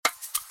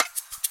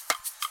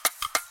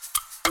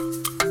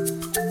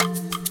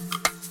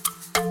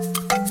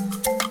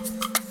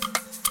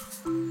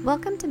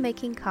Welcome to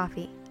Making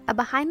Coffee, a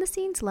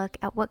behind-the-scenes look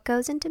at what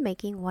goes into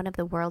making one of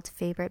the world's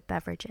favorite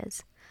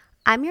beverages.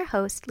 I'm your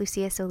host,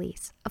 Lucia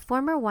Solis, a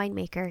former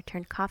winemaker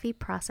turned coffee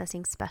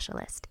processing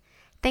specialist.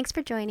 Thanks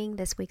for joining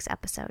this week's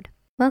episode.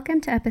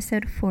 Welcome to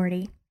episode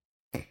 40.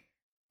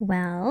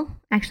 Well,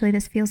 actually,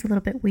 this feels a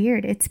little bit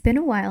weird. It's been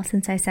a while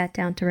since I sat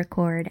down to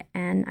record,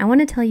 and I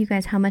want to tell you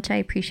guys how much I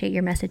appreciate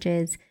your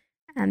messages,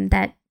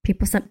 that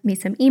people sent me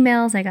some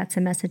emails. I got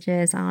some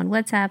messages on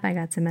WhatsApp. I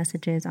got some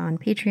messages on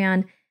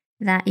Patreon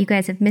that you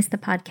guys have missed the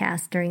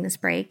podcast during this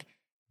break,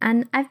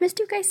 and I've missed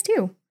you guys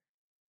too.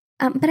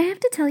 But I have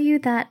to tell you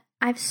that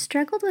I've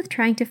struggled with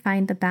trying to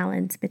find the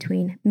balance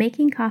between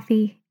making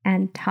coffee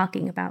and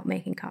talking about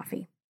making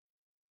coffee.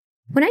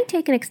 When I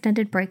take an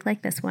extended break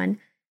like this one,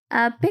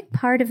 a big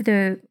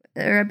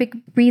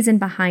reason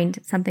behind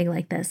something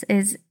like this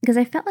is because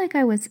I felt like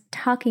I was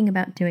talking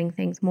about doing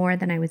things more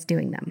than I was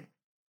doing them.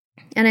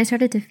 And I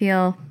started to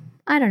feel,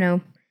 I don't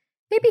know,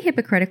 maybe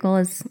hypocritical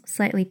is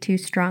slightly too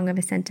strong of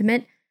a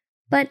sentiment,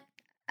 but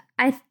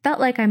I felt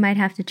like I might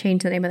have to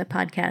change the name of the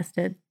podcast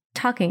to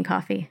Talking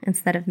Coffee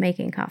instead of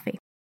Making Coffee.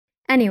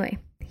 Anyway,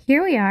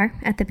 here we are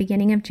at the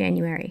beginning of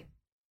January.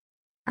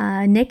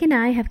 Nick and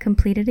I have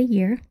completed a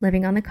year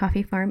living on the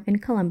coffee farm in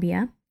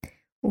Colombia.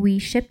 We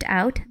shipped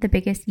out the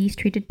biggest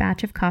yeast-treated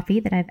batch of coffee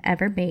that I've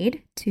ever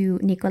made to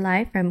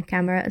Nikolai from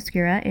Camera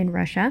Oscura in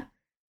Russia.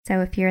 So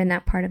if you're in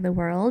that part of the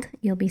world,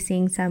 you'll be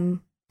seeing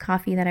some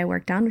coffee that I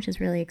worked on, which is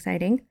really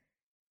exciting.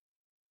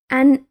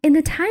 And in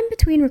the time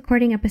between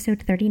recording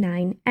episode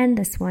 39 and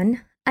this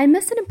one, I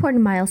missed an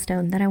important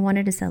milestone that I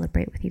wanted to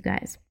celebrate with you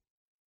guys.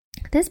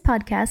 This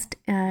podcast,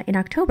 in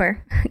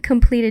October,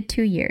 completed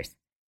 2 years.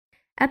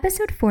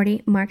 Episode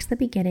 40 marks the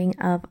beginning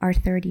of our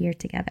third year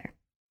together.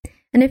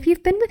 And if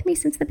you've been with me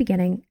since the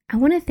beginning, I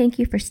want to thank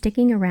you for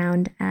sticking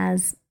around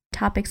as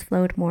topics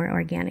flowed more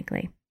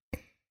organically.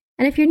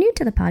 And if you're new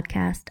to the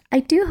podcast,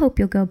 I do hope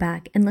you'll go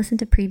back and listen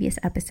to previous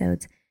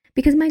episodes,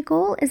 because my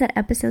goal is that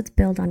episodes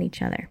build on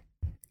each other.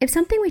 If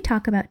something we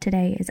talk about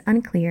today is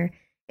unclear,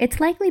 it's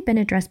likely been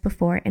addressed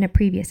before in a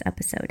previous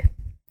episode.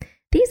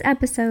 These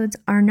episodes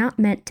are not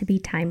meant to be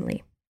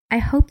timely. I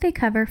hope they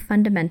cover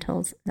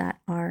fundamentals that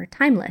are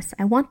timeless.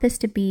 I want this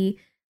to be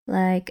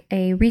like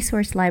a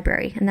resource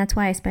library, and that's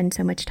why I spend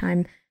so much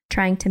time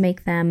trying to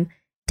make them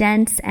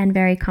dense and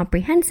very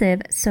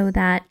comprehensive so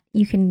that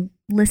you can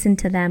listen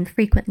to them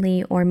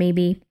frequently, or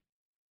maybe,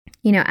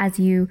 as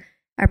you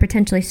are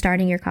potentially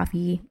starting your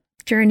coffee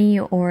journey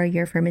or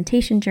your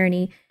fermentation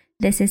journey,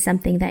 this is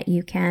something that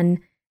you can,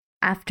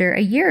 after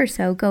a year or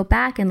so, go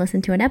back and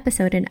listen to an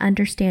episode and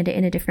understand it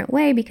in a different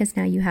way, because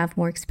now you have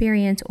more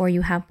experience or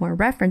you have more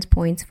reference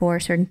points for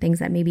certain things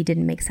that maybe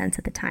didn't make sense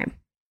at the time.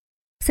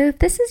 So if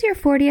this is your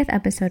 40th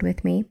episode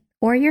with me,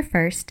 or your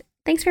first,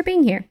 thanks for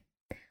being here.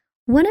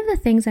 One of the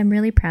things I'm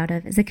really proud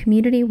of is the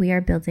community we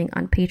are building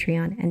on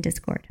Patreon and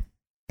Discord.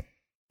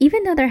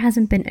 Even though there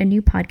hasn't been a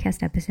new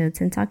podcast episode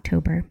since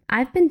October,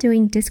 I've been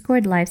doing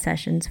Discord live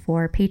sessions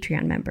for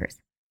Patreon members.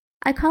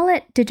 I call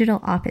it Digital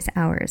Office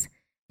Hours,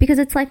 because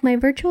it's like my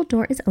virtual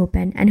door is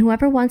open and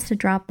whoever wants to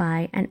drop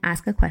by and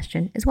ask a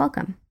question is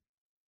welcome.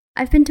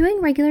 I've been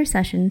doing regular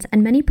sessions,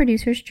 and many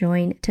producers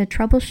join to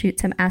troubleshoot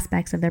some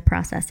aspects of their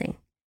processing.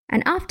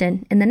 And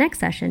often, in the next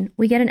session,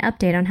 we get an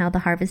update on how the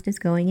harvest is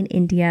going in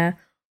India,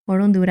 or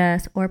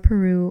Honduras, or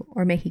Peru,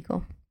 or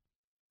Mexico.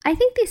 I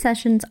think these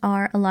sessions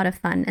are a lot of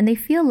fun, and they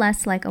feel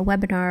less like a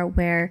webinar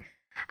where,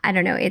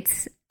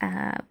 it's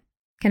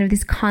kind of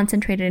this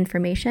concentrated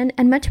information,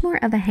 and much more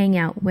of a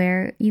hangout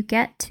where you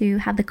get to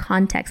have the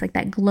context, like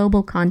that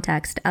global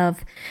context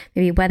of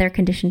maybe weather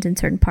conditions in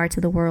certain parts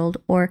of the world.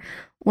 Or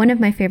one of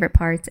my favorite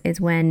parts is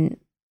when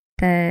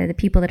the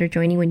people that are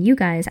joining, when you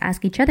guys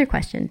ask each other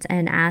questions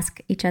and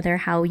ask each other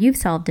how you've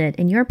solved it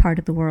in your part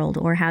of the world,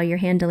 or how you're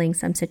handling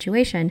some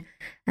situation.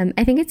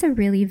 I think it's a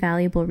really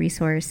valuable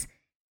resource.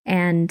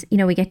 And,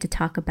 we get to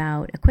talk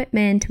about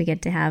equipment, we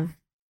get to have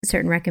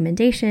certain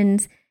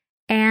recommendations.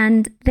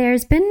 And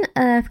there's been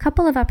a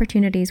couple of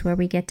opportunities where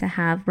we get to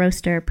have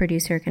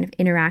roaster-producer kind of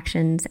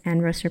interactions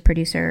and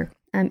roaster-producer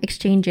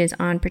exchanges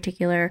on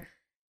particular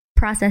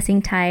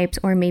processing types,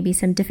 or maybe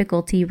some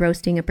difficulty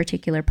roasting a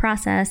particular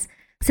process.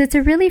 So it's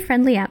a really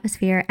friendly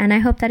atmosphere, and I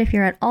hope that if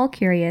you're at all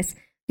curious,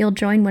 you'll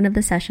join one of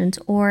the sessions,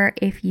 or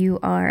if you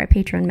are a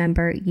Patreon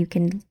member, you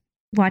can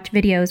watch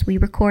videos. We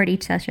record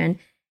each session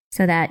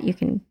so that you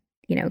can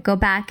go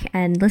back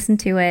and listen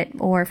to it,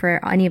 or for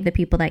any of the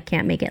people that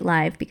can't make it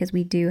live, because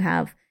we do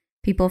have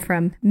people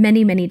from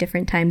many, many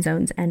different time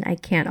zones, and I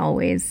can't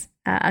always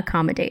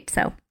accommodate.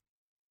 So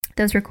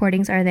those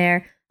recordings are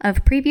there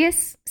of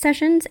previous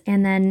sessions,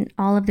 and then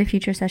all of the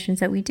future sessions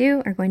that we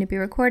do are going to be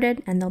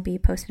recorded, and they'll be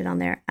posted on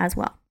there as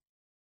well.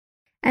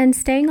 And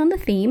staying on the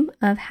theme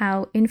of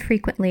how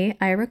infrequently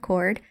I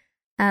record,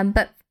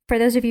 but for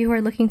those of you who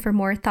are looking for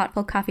more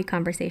thoughtful coffee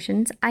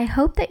conversations, I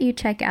hope that you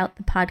check out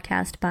the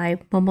podcast by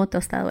Momo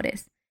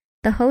Tostadores.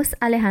 The hosts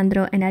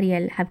Alejandro and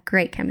Ariel have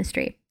great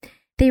chemistry.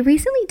 They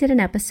recently did an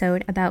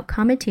episode about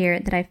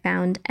Cometeer that I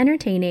found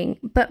entertaining,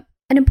 but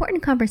an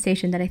important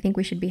conversation that I think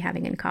we should be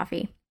having in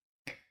coffee.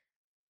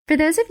 For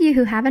those of you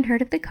who haven't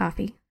heard of the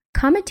coffee,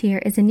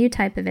 Cometeer is a new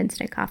type of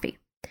instant coffee.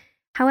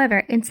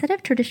 However, instead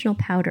of traditional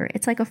powder,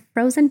 it's like a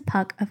frozen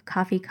puck of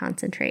coffee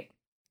concentrate.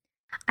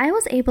 I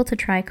was able to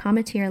try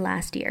Cometeer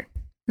last year.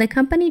 The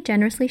company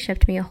generously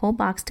shipped me a whole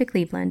box to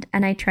Cleveland,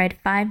 and I tried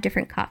 5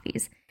 different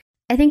coffees.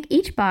 I think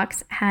each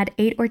box had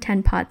 8 or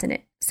 10 pods in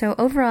it, so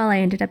overall I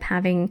ended up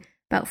having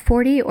about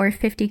 40 or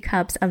 50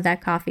 cups of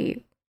that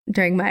coffee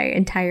during my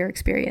entire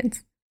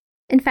experience.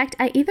 In fact,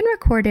 I even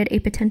recorded a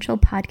potential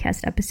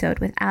podcast episode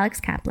with Alex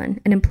Kaplan,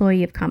 an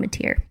employee of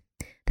Cometeer.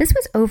 This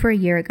was over a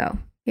year ago,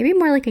 maybe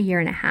more like a year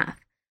and a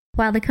half,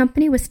 while the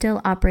company was still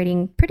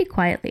operating pretty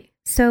quietly.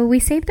 So we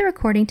saved the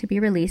recording to be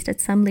released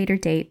at some later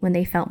date when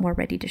they felt more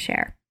ready to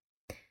share.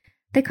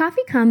 The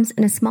coffee comes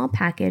in a small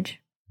package,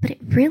 but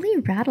it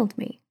really rattled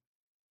me.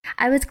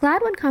 I was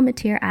glad when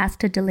Cometeer asked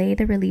to delay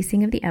the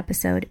releasing of the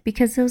episode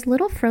because those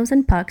little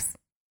frozen pucks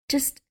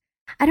just,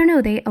 I don't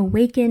know, they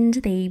awakened,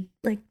 they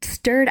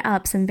stirred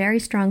up some very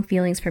strong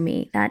feelings for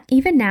me that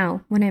even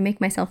now, when I make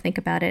myself think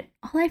about it,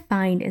 all I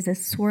find is a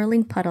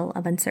swirling puddle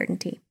of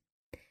uncertainty.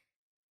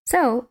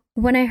 So,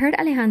 when I heard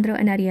Alejandro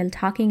and Ariel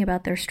talking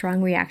about their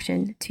strong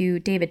reaction to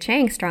David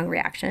Chang's strong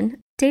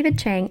reaction, David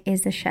Chang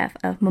is the chef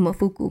of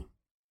Momofuku.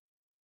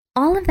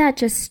 All of that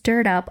just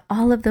stirred up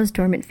all of those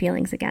dormant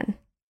feelings again.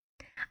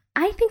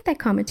 I think that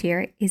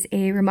Cometeer is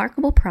a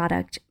remarkable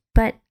product,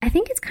 but I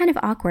think it's kind of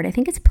awkward. I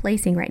think its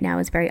placing right now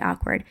is very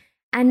awkward,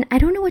 and I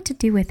don't know what to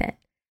do with it.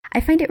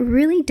 I find it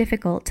really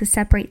difficult to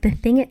separate the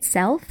thing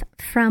itself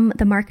from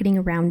the marketing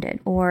around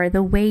it, or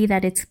the way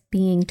that it's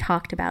being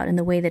talked about and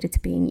the way that it's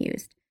being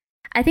used.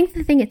 I think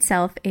the thing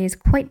itself is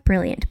quite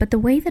brilliant, but the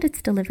way that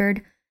it's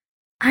delivered,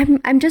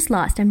 I'm just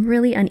lost. I'm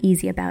really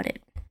uneasy about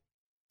it.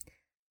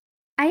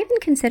 I even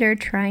considered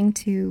trying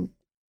to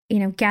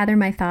gather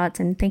my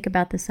thoughts and think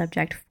about the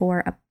subject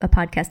for a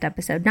podcast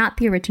episode, not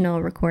the original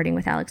recording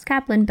with Alex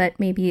Kaplan, but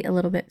maybe a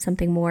little bit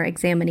something more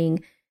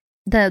examining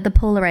the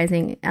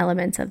polarizing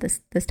elements of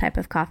this type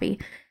of coffee.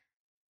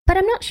 But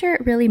I'm not sure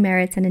it really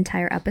merits an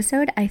entire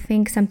episode. I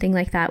think something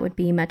like that would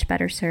be much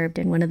better served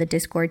in one of the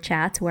Discord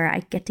chats where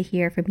I get to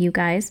hear from you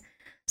guys.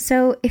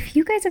 So if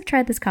you guys have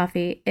tried this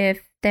coffee,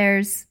 if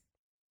there's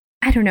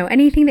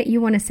anything that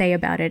you want to say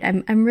about it,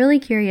 I'm really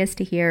curious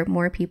to hear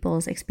more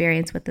people's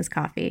experience with this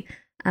coffee.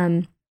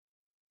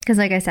 Because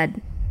like I said,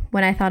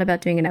 when I thought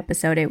about doing an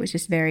episode, it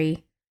was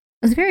very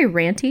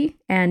ranty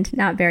and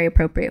not very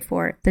appropriate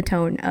for the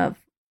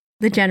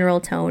general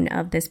tone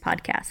of this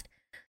podcast.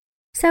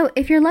 So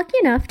if you're lucky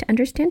enough to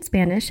understand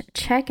Spanish,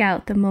 check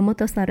out the Momo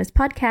Tostados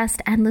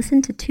podcast and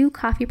listen to 2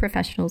 coffee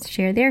professionals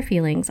share their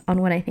feelings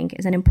on what I think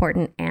is an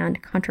important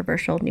and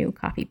controversial new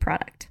coffee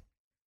product.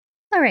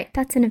 All right,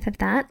 that's enough of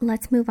that.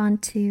 Let's move on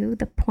to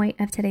the point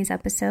of today's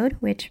episode,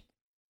 which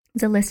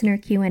is a listener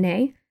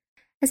Q&A.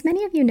 As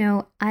many of you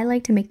know, I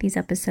like to make these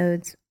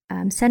episodes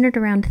centered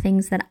around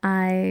things that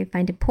I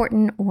find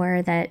important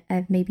or that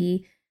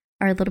maybe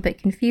are a little bit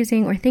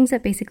confusing or things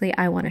that basically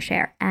I want to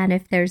share. And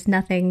if there's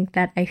nothing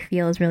that I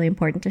feel is really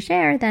important to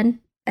share, then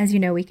as you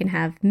know, we can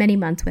have many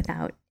months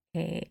without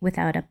a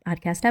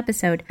podcast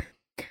episode.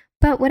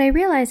 But what I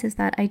realize is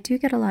that I do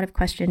get a lot of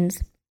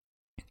questions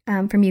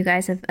from you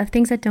guys of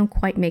things that don't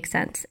quite make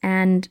sense.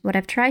 And what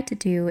I've tried to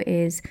do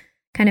is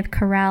kind of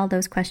corral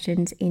those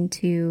questions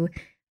into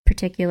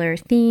particular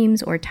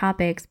themes or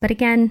topics. But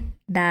again,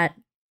 that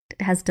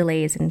has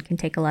delays and can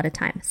take a lot of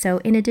time. So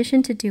in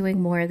addition to doing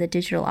more of the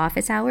digital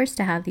office hours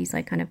to have these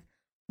kind of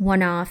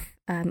one-off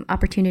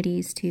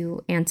opportunities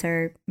to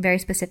answer very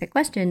specific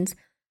questions,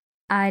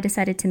 I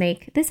decided to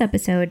make this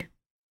episode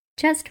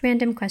just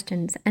random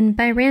questions. And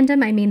by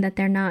random, I mean that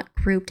they're not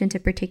grouped into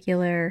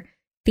particular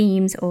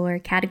themes or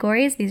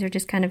categories. These are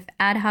just kind of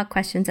ad hoc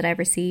questions that I've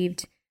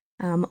received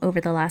over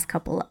the last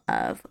couple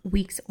of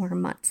weeks or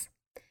months.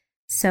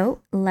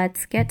 So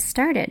let's get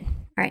started.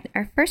 All right,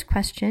 our first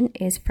question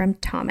is from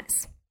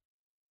Thomas.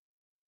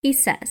 He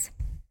says,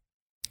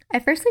 I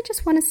firstly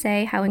just want to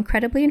say how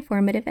incredibly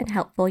informative and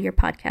helpful your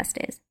podcast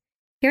is.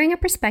 Hearing a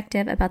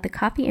perspective about the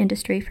coffee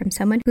industry from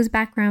someone whose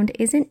background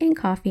isn't in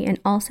coffee and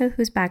also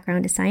whose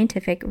background is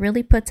scientific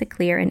really puts a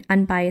clear and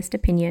unbiased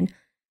opinion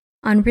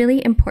on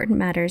really important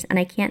matters, and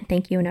I can't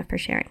thank you enough for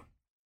sharing.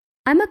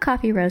 I'm a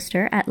coffee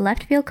roaster at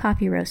Left Field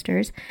Coffee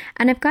Roasters,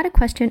 and I've got a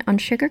question on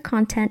sugar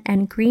content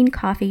and green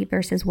coffee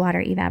versus water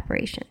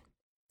evaporation.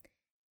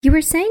 You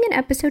were saying in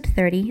episode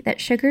 30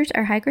 that sugars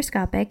are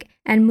hygroscopic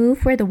and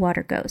move where the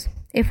water goes.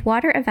 If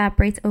water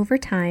evaporates over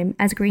time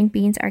as green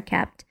beans are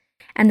kept,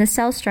 and the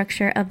cell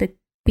structure of the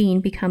bean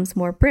becomes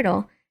more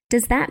brittle,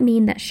 does that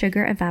mean that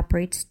sugar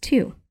evaporates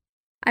too?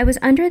 I was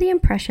under the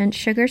impression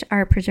sugars are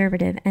a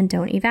preservative and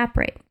don't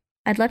evaporate.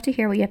 I'd love to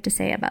hear what you have to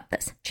say about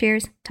this.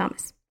 Cheers,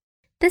 Thomas.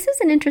 This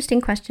is an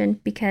interesting question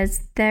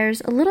because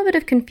there's a little bit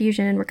of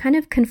confusion and we're kind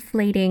of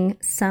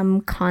conflating some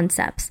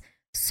concepts.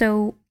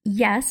 So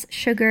yes,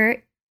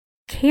 sugar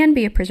can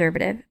be a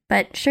preservative,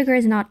 but sugar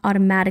is not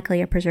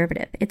automatically a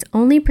preservative. It's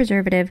only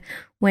preservative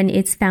when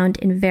it's found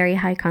in very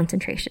high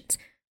concentrations.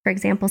 For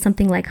example,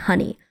 something like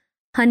honey.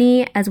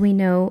 Honey, as we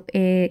know,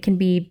 it can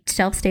be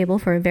shelf-stable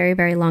for a very,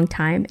 very long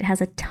time. It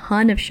has a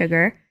ton of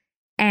sugar,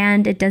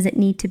 and it doesn't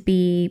need to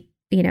be,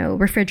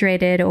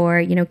 refrigerated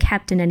or,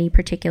 kept in any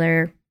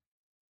particular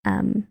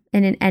in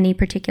any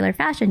particular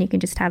fashion. You can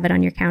just have it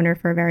on your counter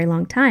for a very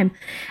long time.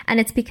 And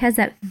it's because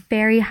that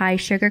very high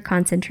sugar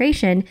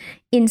concentration,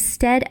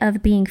 instead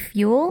of being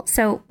fuel.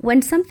 So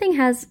when something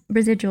has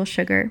residual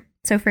sugar,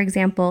 so for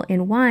example,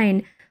 in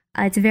wine,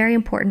 it's very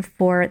important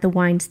for the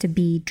wines to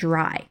be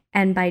dry.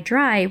 And by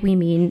dry, we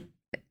mean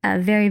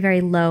very,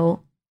 very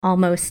low,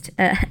 almost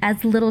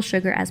as little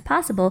sugar as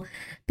possible,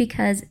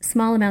 because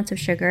small amounts of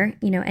sugar,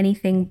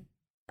 anything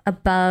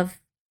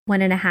above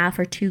 1.5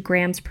 or 2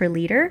 grams per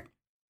liter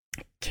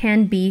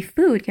can be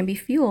food, can be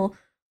fuel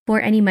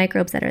for any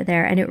microbes that are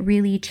there. And it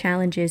really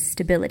challenges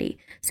stability.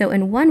 So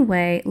in one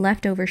way,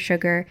 leftover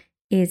sugar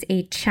is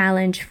a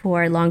challenge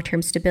for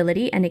long-term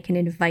stability, and it can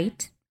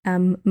invite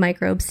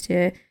microbes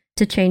to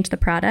change the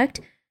product.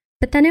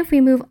 But then if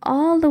we move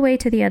all the way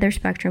to the other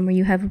spectrum where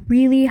you have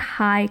really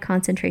high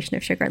concentration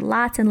of sugar,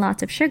 lots and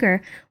lots of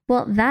sugar,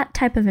 well, that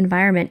type of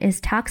environment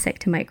is toxic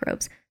to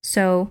microbes.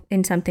 So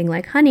in something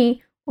like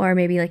honey, or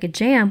maybe like a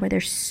jam where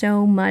there's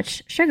so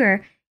much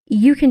sugar,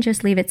 you can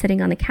just leave it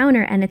sitting on the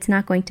counter and it's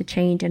not going to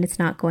change and it's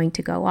not going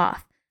to go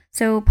off.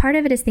 So part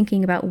of it is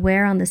thinking about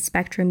where on the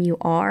spectrum you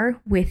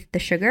are with the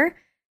sugar.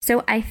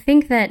 So I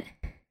think that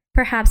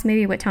perhaps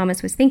maybe what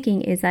Thomas was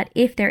thinking is that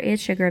if there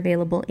is sugar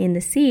available in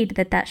the seed,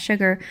 that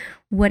sugar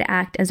would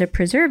act as a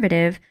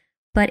preservative.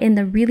 But in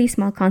the really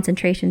small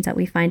concentrations that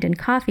we find in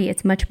coffee,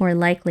 it's much more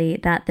likely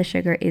that the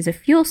sugar is a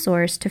fuel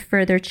source to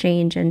further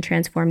change and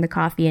transform the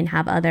coffee and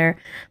have other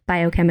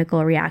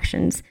biochemical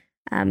reactions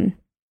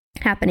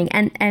happening.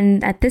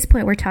 And at this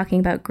point, we're talking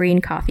about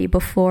green coffee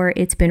before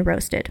it's been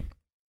roasted.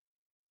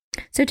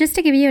 So just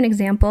to give you an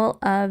example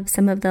of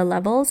some of the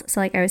levels,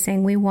 so like I was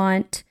saying, we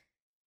want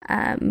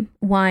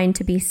wine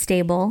to be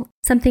stable.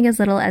 Something as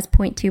little as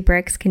 0.2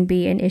 Brix can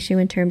be an issue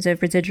in terms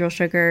of residual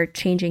sugar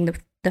changing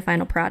the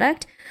final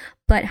product.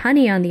 But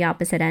honey on the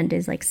opposite end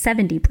is like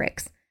 70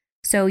 Brix.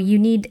 So you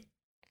need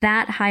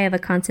that high of a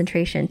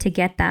concentration to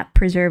get that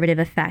preservative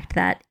effect,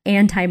 that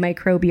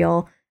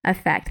antimicrobial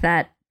effect,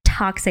 that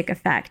toxic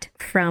effect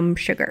from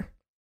sugar.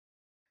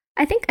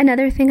 I think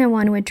another thing I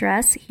want to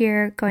address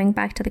here, going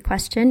back to the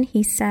question,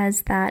 he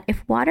says that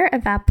if water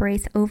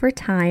evaporates over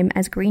time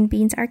as green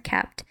beans are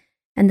kept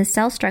and the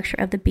cell structure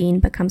of the bean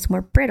becomes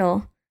more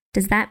brittle,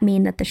 does that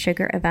mean that the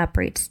sugar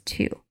evaporates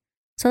too?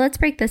 So let's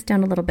break this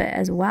down a little bit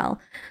as well.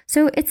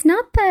 So it's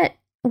not that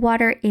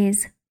water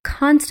is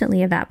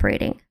constantly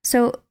evaporating.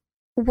 So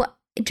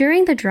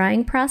during the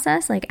drying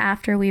process, like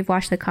after we've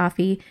washed the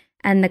coffee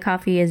and the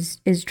coffee is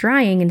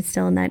drying and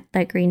still in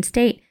that green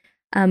state,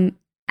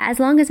 as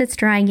long as it's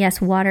drying,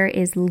 yes, water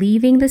is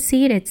leaving the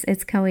seed.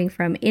 It's going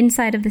from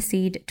inside of the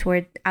seed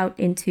toward out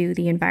into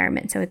the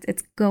environment. So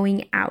it's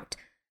going out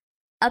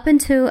up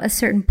until a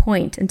certain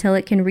point, until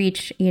it can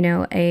reach,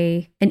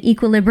 an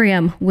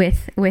equilibrium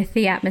with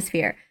the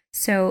atmosphere.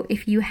 So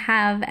if you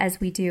have, as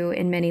we do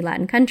in many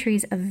Latin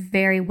countries, a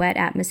very wet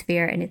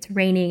atmosphere and it's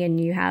raining and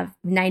you have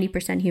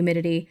 90%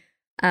 humidity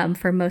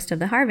for most of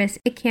the harvest,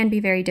 it can be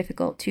very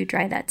difficult to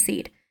dry that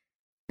seed.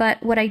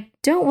 But what I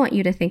don't want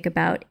you to think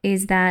about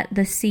is that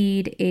the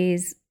seed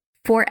is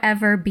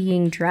forever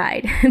being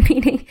dried,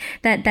 meaning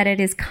that it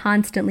is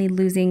constantly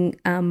losing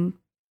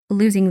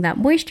that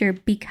moisture,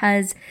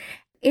 because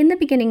in the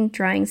beginning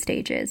drying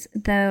stages,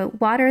 the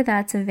water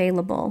that's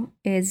available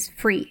is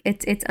free.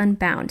 It's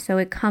unbound, so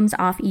it comes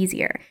off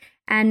easier.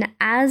 And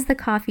as the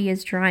coffee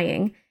is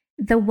drying,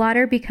 the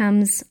water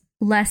becomes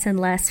less and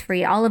less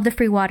free. All of the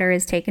free water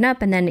is taken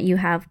up, and then you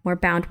have more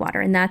bound water.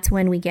 And that's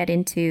when we get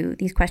into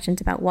these questions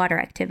about water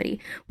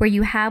activity, where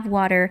you have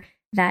water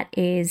that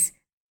is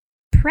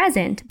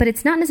present, but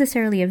it's not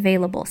necessarily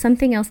available.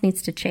 Something else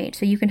needs to change.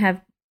 So you can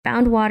have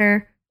bound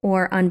water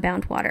or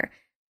unbound water.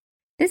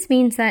 This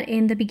means that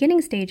in the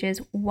beginning stages,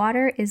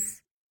 water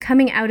is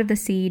coming out of the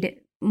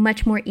seed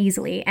much more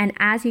easily. And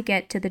as you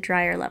get to the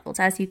drier levels,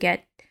 as you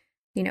get,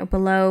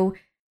 below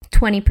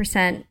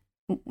 20%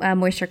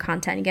 moisture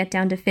content, you get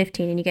down to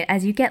 15, and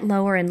as you get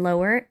lower and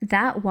lower,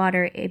 that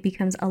water, it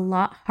becomes a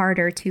lot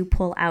harder to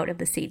pull out of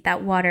the seed.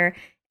 That water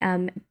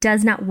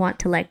does not want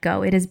to let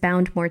go. It is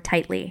bound more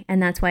tightly.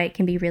 And that's why it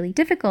can be really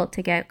difficult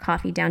to get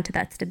coffee down to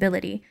that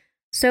stability.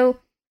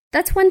 So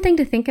that's one thing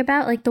to think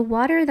about. Like the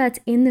water that's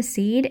in the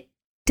seed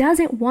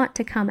doesn't want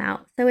to come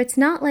out. So it's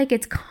not like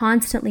it's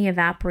constantly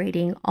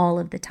evaporating all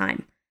of the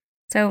time.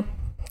 So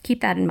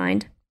keep that in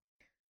mind.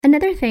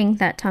 Another thing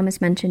that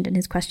Thomas mentioned in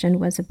his question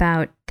was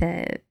about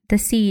the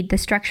seed, the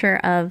structure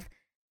of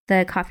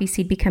the coffee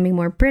seed becoming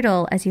more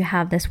brittle as you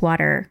have this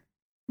water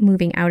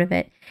moving out of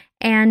it.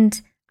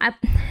 And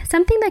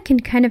something that can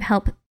kind of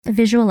help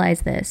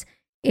visualize this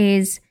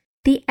is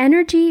The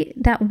energy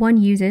that one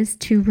uses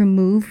to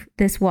remove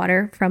this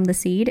water from the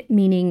seed,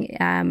 meaning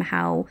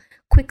how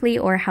quickly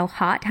or how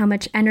hot, how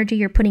much energy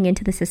you're putting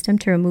into the system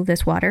to remove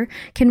this water,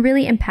 can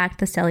really impact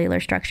the cellular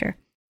structure.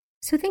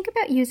 So think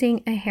about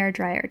using a hair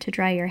dryer to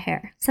dry your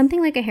hair.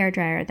 Something like a hair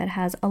dryer that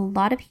has a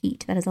lot of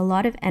heat, that has a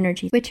lot of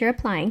energy, which you're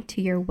applying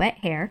to your wet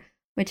hair,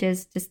 which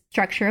is just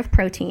structure of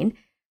protein.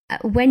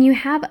 When you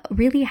have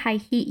really high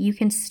heat, you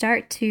can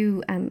start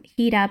to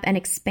heat up and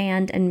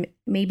expand and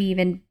maybe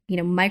even,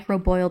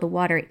 microboil the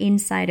inside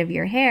inside of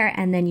your hair,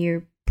 and then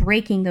you're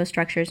breaking those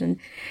structures and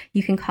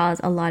you can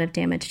cause a lot of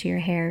damage to your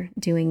hair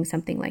doing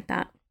something like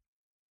that.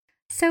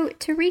 So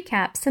to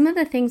recap, some of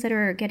the things that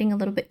are getting a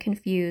little bit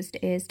confused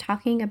is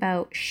talking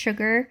about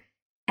sugar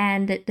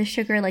and the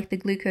sugar like the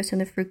glucose and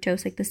the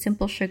fructose, like the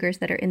simple sugars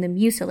that are in the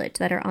mucilage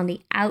that are on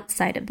the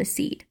outside of the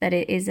seed, that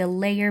it is a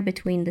layer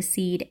between the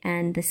seed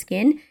and the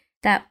skin.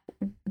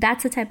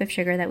 That's the type of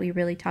sugar that we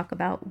really talk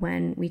about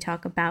when we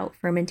talk about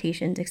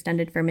fermentations,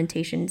 extended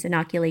fermentations,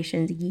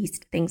 inoculations,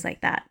 yeast, things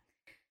like that.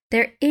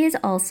 There is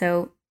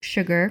also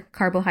sugar,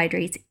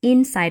 carbohydrates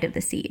inside of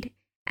the seed.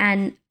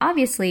 And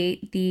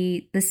obviously,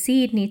 the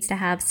seed needs to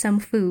have some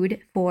food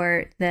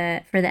for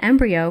the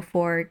embryo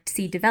for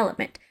seed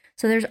development.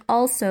 So there's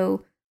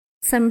also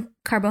some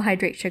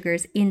carbohydrate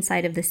sugars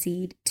inside of the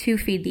seed to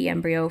feed the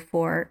embryo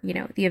for,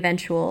 the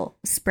eventual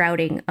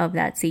sprouting of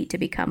that seed to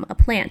become a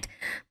plant.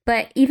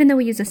 But even though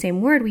we use the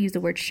same word, we use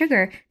the word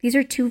sugar, these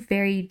are two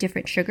very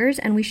different sugars,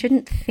 and we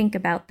shouldn't think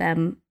about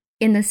them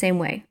in the same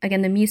way.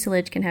 Again, the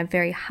mucilage can have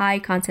very high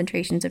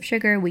concentrations of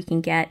sugar. We can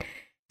get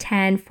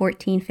 10,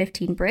 14,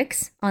 15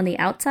 bricks on the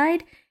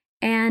outside.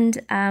 And,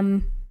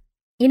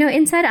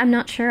 inside, I'm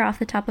not sure off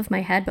the top of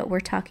my head, but we're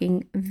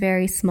talking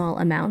very small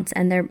amounts.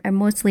 And they're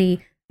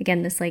mostly,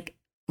 again, this like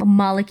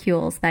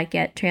molecules that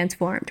get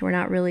transformed.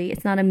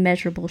 It's not a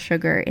measurable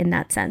sugar in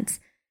that sense.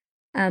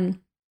 And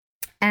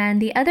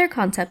the other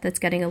concept that's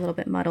getting a little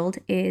bit muddled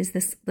is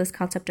this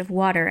concept of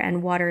water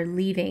and water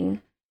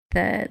leaving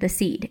the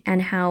seed,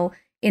 and how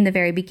in the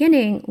very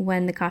beginning,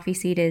 when the coffee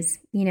seed is,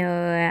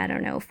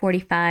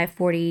 45,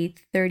 40,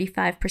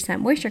 35%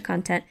 moisture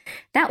content,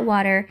 that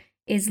water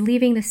is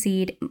leaving the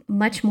seed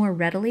much more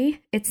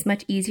readily. It's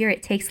much easier.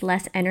 It takes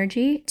less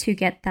energy to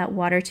get that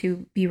water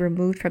to be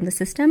removed from the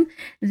system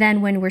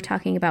than when we're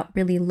talking about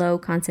really low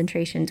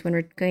concentrations, when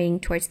we're going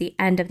towards the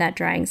end of that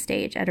drying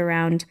stage at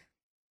around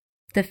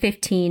the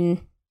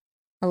 15,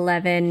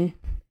 11%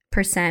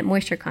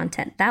 moisture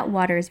content. That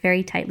water is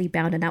very tightly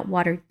bound, and that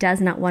water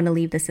does not want to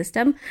leave the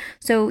system.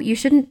 So you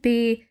shouldn't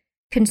be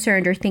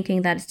concerned or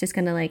thinking that it's just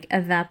going to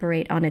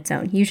evaporate on its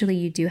own. Usually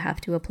you do have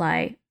to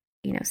apply,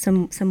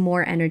 some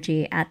more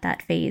energy at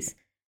that phase.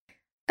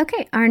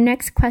 Okay, our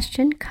next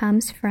question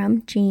comes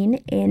from Jean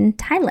in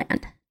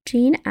Thailand.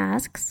 Jean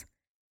asks,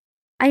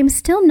 I am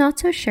still not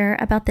so sure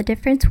about the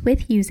difference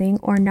with using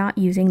or not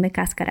using the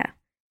cascara.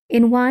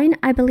 In wine,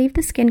 I believe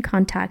the skin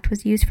contact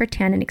was used for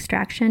tannin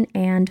extraction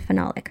and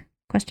phenolic.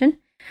 Question.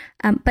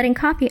 But in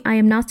coffee, I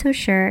am not so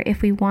sure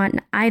if we want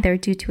either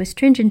due to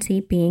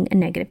astringency being a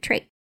negative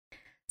trait.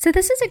 So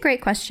this is a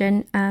great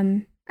question.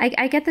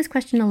 I get this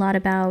question a lot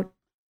about,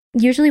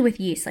 usually with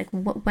yeast, like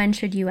when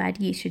should you add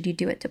yeast? Should you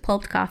do it to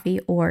pulped coffee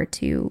or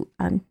to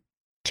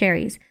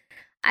cherries?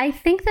 I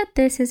think that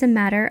this is a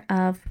matter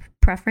of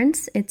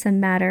preference. It's a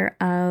matter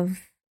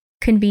of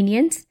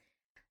convenience.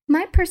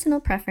 My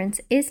personal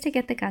preference is to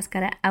get the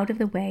cascara out of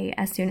the way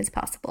as soon as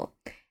possible.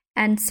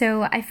 And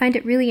so I find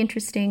it really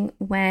interesting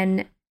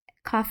when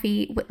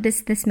coffee,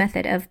 this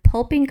method of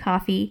pulping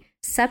coffee,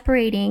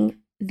 separating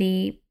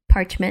the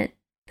parchment,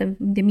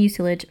 the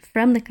mucilage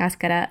from the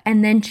cascara,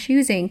 and then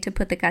choosing to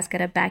put the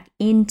cascara back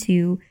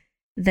into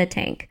the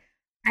tank.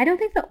 I don't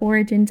think the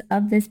origins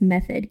of this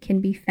method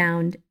can be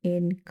found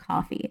in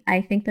coffee.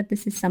 I think that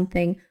this is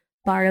something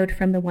borrowed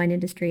from the wine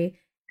industry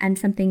and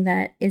something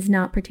that is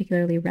not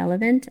particularly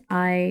relevant.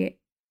 I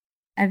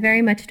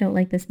very much don't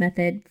like this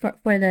method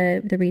for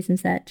the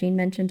reasons that Jean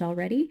mentioned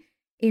already,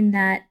 in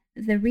that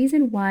the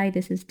reason why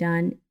this is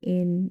done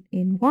in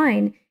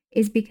wine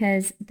is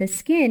because the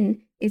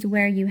skin is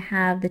where you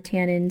have the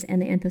tannins and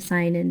the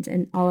anthocyanins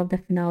and all of the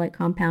phenolic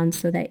compounds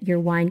so that your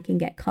wine can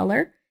get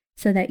color,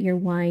 so that your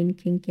wine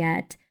can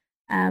get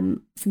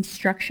some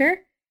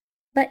structure.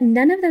 But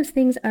none of those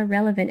things are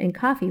relevant in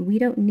coffee. We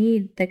don't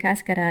need the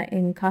cascara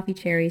in coffee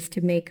cherries to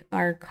make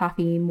our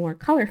coffee more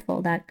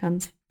colorful.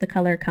 The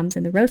color comes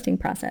in the roasting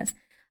process.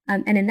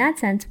 And in that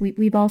sense,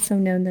 we've also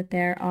known that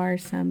there are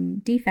some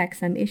defects,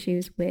 some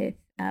issues with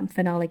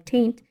phenolic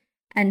taint.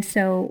 And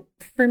so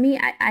for me,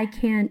 I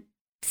can't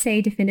say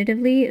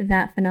definitively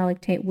that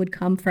phenolic taint would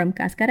come from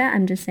cascara.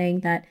 I'm just saying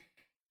that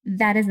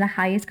is the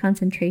highest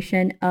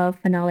concentration of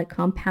phenolic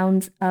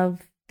compounds of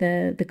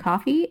the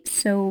coffee.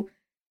 So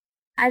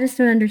I just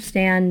don't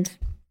understand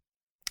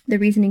the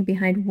reasoning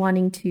behind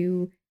wanting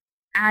to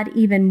add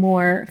even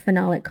more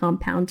phenolic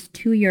compounds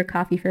to your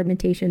coffee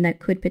fermentation that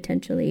could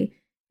potentially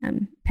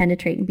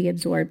penetrate and be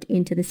absorbed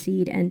into the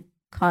seed and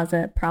cause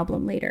a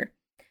problem later.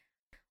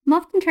 I'm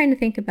often trying to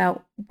think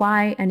about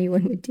why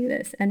anyone would do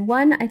this. And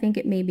one, I think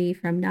it may be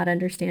from not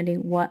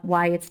understanding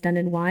why it's done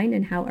in wine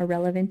and how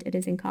irrelevant it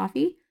is in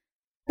coffee.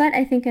 But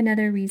I think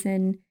another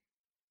reason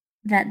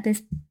that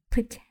this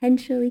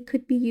potentially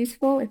could be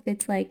useful, if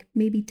it's like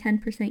maybe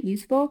 10%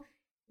 useful,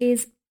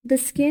 is the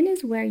skin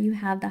is where you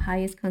have the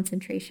highest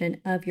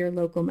concentration of your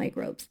local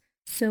microbes.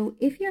 So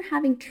if you're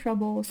having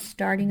trouble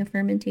starting a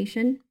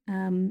fermentation,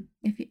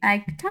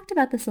 I talked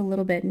about this a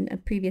little bit in a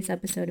previous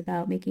episode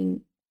about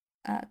making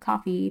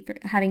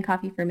having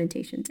coffee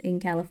fermentations in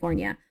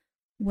California,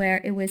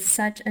 where it was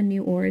such a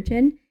new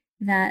origin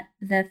that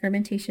the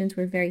fermentations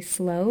were very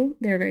slow.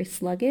 They were very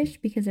sluggish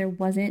because there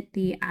wasn't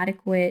the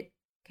adequate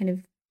kind of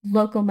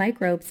local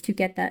microbes to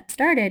get that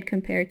started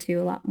compared to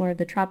a lot more of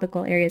the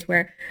tropical areas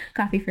where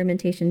coffee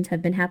fermentations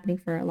have been happening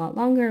for a lot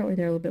longer, or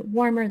they're a little bit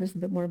warmer. There's a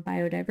bit more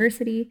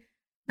biodiversity.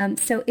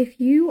 So if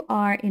you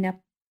are in a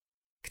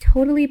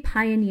totally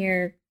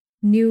pioneer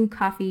new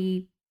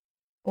coffee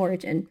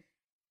origin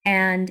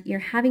and you're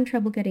having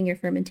trouble getting your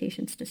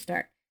fermentations to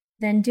start,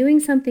 then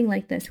doing something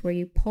like this where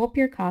you pulp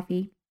your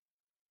coffee,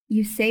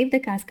 you save the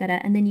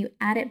cascara, and then you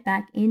add it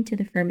back into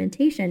the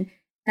fermentation,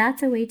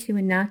 that's a way to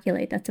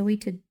inoculate, that's a way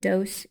to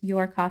dose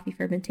your coffee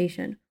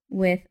fermentation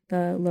with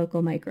the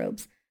local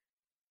microbes.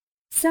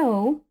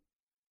 So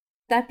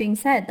that being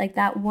said, like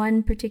that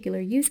one particular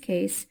use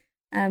case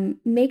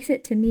makes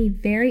it to me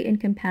very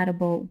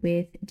incompatible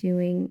with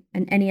doing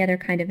any other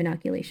kind of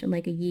inoculation,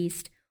 like a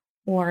yeast,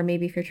 or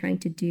maybe if you're trying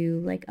to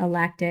do like a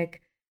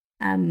lactic,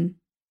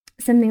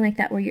 something like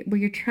that, where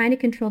you're trying to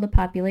control the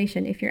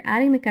population. If you're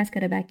adding the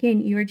cascara back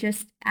in, you're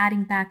just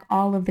adding back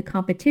all of the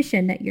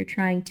competition that you're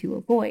trying to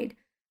avoid.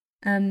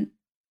 And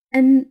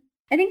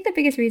I think the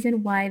biggest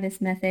reason why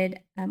this method,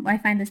 why I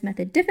find this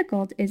method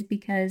difficult, is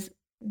because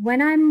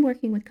when I'm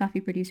working with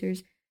coffee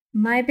producers,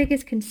 my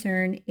biggest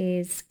concern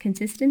is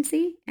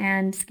consistency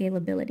and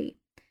scalability.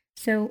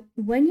 So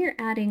when you're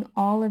adding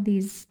all of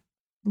these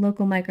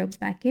local microbes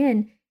back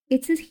in,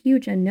 it's this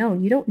huge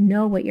unknown. You don't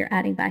know what you're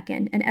adding back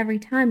in. And every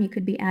time you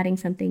could be adding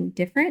something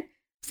different.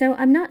 So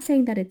I'm not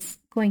saying that it's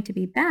going to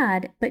be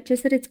bad, but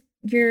just that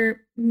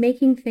you're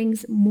making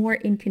things more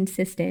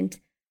inconsistent,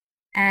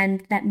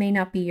 and that may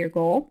not be your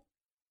goal.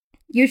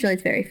 Usually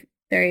it's very,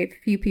 very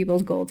few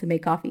people's goal to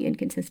make coffee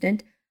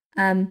inconsistent.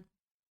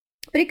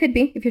 But it could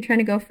be if you're trying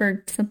to go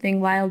for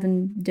something wild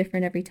and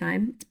different every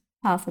time. It's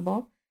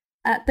possible.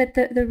 But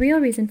the real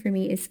reason for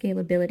me is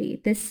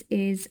scalability. This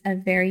is a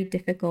very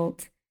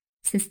difficult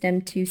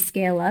system to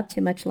scale up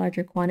to much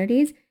larger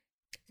quantities.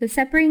 So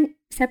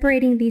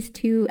separating these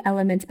two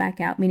elements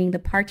back out, meaning the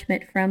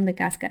parchment from the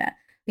cascara,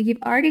 like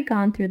you've already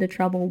gone through the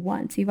trouble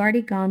once. You've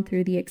already gone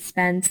through the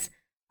expense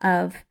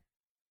of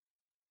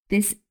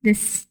this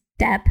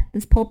step,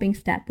 this pulping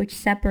step, which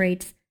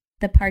separates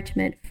the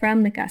parchment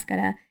from the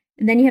cascara.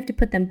 And then you have to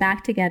put them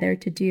back together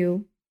to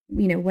do,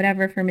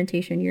 whatever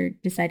fermentation you're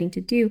deciding to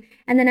do.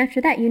 And then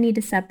after that, you need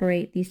to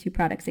separate these two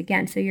products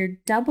again. So you're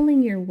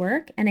doubling your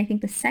work. And I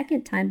think the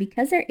second time,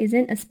 because there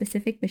isn't a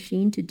specific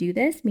machine to do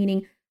this,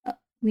 meaning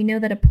we know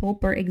that a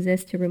pulper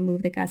exists to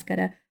remove the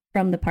cascara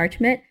from the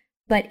parchment,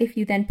 but if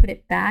you then put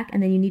it back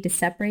and then you need to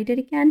separate it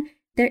again,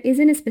 there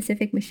isn't a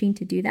specific machine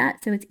to do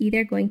that. So it's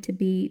either going to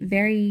be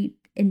very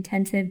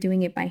intensive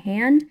doing it by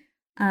hand,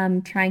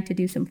 trying to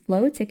do some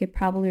floats. It could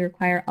probably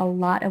require a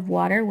lot of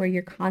water where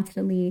you're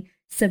constantly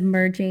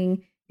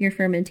submerging your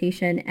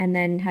fermentation and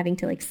then having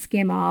to like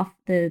skim off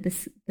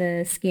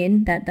the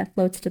skin that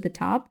floats to the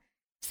top.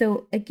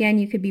 So again,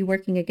 you could be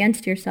working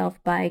against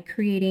yourself by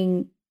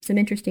creating some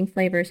interesting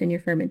flavors in your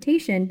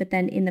fermentation, but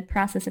then in the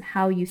process of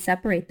how you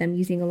separate them,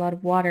 using a lot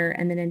of water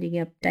and then ending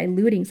up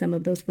diluting some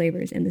of those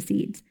flavors in the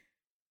seeds.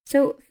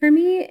 So for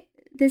me,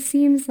 this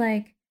seems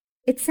like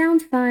it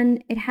sounds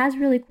fun. It has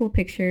really cool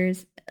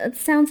pictures. It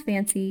sounds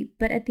fancy,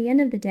 but at the end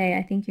of the day,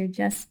 I think you're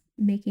just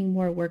making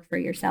more work for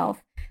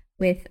yourself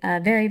with a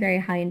very, very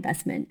high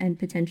investment and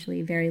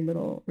potentially very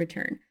little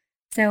return.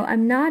 So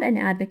I'm not an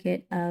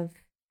advocate of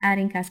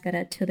adding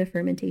cascara to the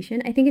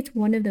fermentation. I think it's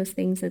one of those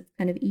things that's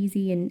kind of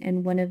easy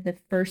and one of the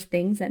first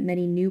things that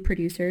many new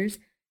producers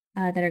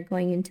that are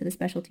going into the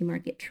specialty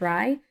market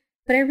try,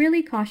 but I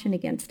really caution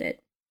against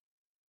it.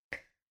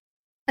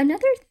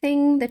 Another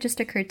thing that just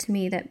occurred to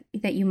me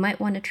that you might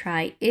want to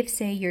try if,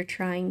 say, you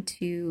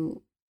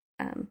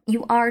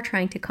are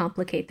trying to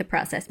complicate the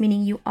process,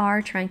 meaning you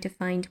are trying to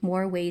find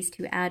more ways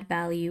to add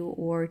value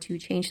or to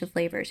change the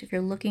flavors. If you're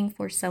looking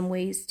for some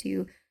ways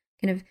to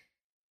kind of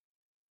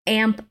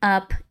amp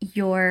up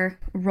your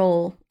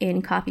role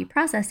in coffee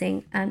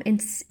processing,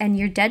 and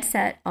you're dead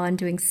set on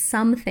doing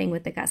something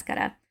with the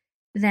cascara,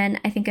 then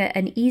I think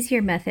an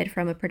easier method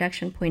from a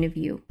production point of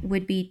view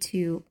would be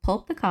to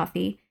pulp the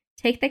coffee,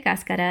 take the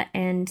cascara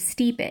and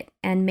steep it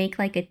and make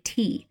like a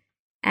tea.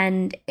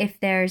 And if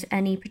there's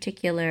any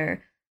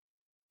particular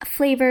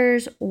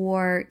flavors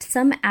or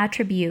some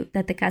attribute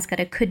that the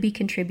cascara could be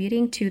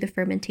contributing to the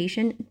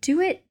fermentation, do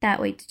it that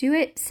way. Do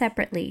it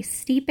separately.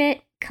 Steep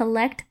it,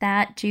 collect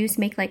that juice,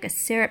 make like a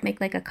syrup,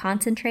 make like a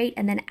concentrate,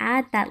 and then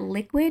add that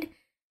liquid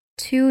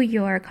to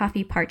your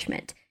coffee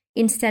parchment.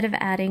 instead of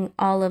adding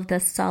all of the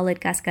solid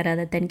cascara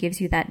that then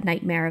gives you that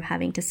nightmare of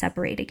having to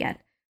separate again.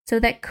 So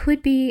that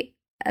could be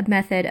a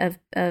method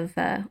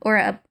or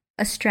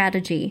a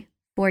strategy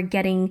for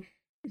getting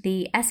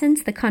the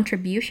essence, the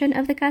contribution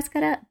of the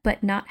cascara,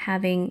 but not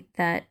having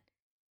the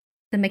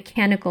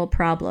mechanical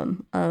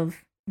problem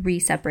of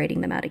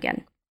re-separating them out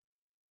again.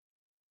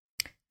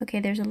 Okay,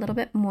 there's a little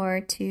bit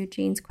more to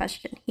Gene's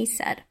question. He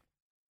said,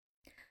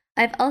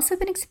 I've also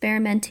been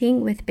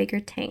experimenting with bigger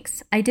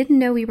tanks. I didn't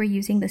know we were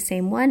using the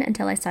same one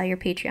until I saw your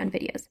Patreon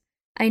videos.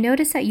 I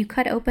noticed that you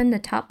cut open the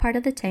top part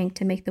of the tank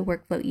to make the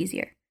workflow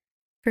easier.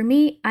 For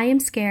me, I am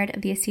scared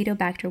of the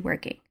Acetobacter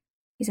working.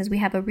 He says, we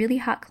have a really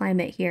hot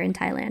climate here in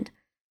Thailand,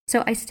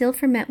 so I still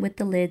ferment with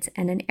the lids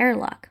and an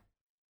airlock.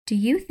 Do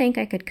you think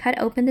I could cut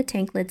open the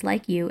tank lids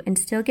like you and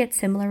still get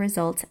similar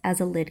results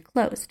as a lid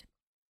closed?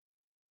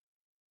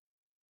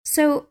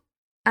 So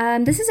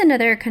this is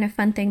another kind of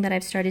fun thing that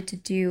I've started to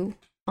do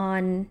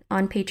on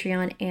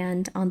Patreon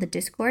and on the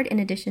Discord. In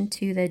addition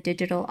to the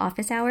digital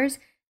office hours,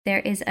 there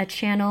is a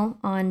channel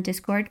on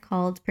Discord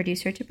called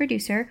Producer to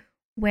Producer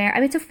where,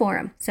 it's a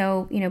forum.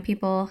 So,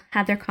 people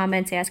have their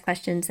comments, they ask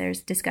questions,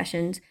 there's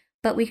discussions,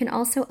 but we can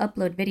also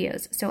upload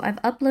videos. So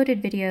I've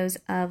uploaded videos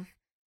of,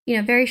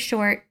 very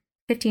short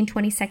 15,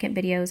 20-second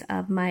videos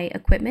of my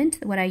equipment,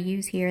 what I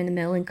use here in the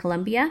mill in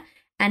Colombia,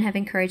 and have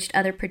encouraged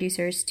other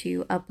producers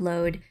to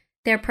upload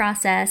their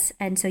process.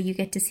 And so you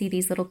get to see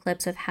these little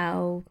clips of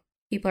how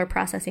people are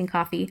processing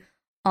coffee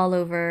all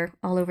over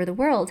the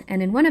world.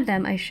 And in one of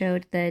them, I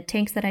showed the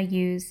tanks that I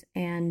use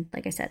and,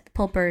 like I said, the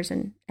pulpers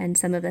and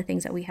some of the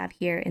things that we have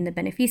here in the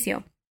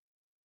Beneficio.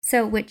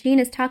 So what Gene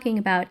is talking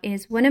about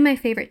is one of my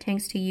favorite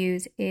tanks to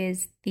use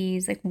is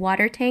these like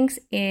water tanks.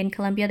 In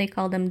Colombia, they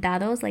call them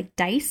dados, like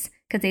dice,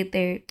 because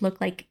they look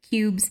like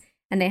cubes,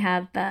 and they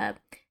have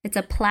it's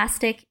a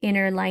plastic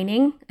inner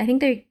lining. I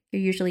think they're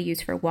usually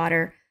used for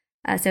water.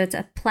 So it's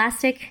a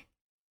plastic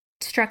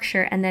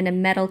structure and then a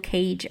metal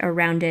cage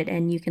around it,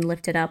 and you can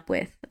lift it up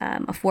with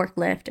a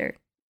forklift or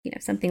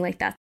something like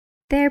that.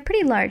 They're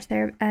pretty large.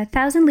 They're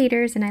 1,000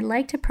 liters, and I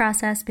like to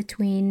process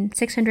between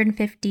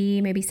 650,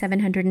 maybe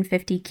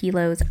 750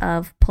 kilos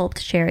of pulped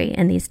sherry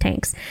in these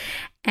tanks.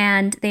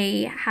 And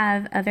they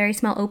have a very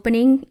small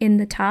opening in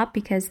the top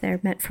because they're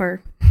meant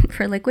for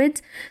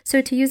liquids.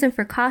 So to use them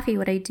for coffee,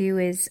 what I do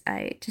is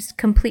I just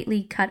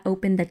completely cut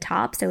open the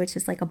top, so it's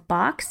just like a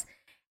box,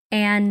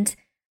 and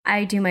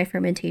I do my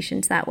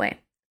fermentations that way.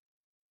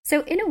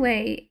 So in a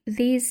way,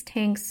 these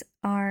tanks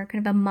are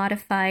kind of a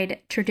modified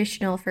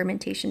traditional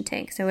fermentation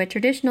tank. So a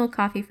traditional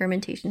coffee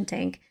fermentation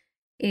tank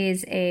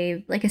is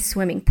like a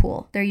swimming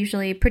pool. They're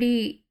usually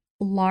pretty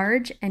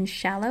large and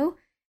shallow,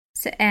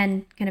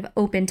 and kind of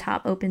open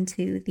top, open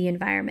to the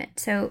environment.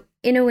 So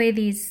in a way,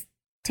 these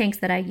tanks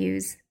that I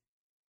use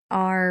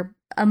are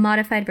a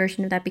modified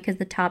version of that because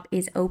the top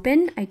is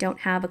open. I don't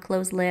have a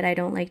closed lid. I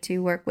don't like to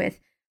work with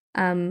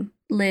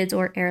lids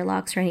or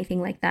airlocks or anything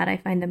like that. I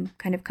find them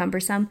kind of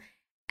cumbersome.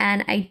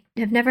 And I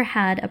have never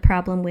had a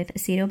problem with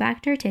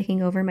Acetobacter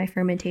taking over my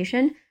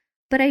fermentation,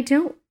 but I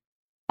don't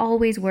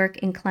always work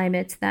in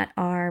climates that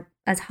are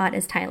as hot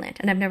as Thailand,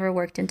 and I've never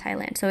worked in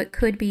Thailand. So it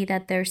could be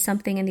that there's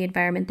something in the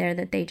environment there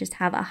that they just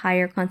have a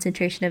higher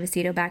concentration of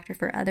Acetobacter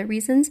for other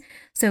reasons.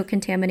 So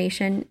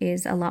contamination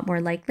is a lot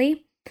more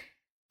likely.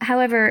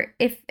 However,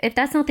 if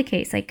that's not the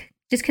case, like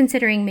just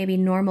considering maybe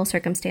normal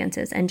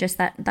circumstances and just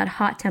that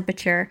hot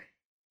temperature,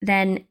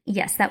 then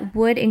yes, that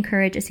would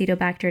encourage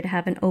Acetobacter to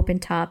have an open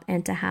top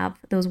and to have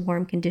those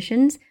warm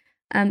conditions.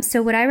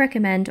 So what I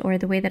recommend, or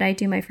the way that I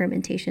do my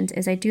fermentations,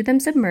 is I do them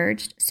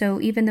submerged. So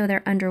even though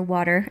they're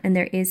underwater and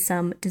there is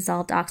some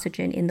dissolved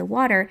oxygen in the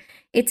water,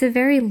 it's a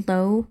very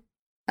low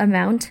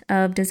amount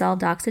of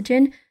dissolved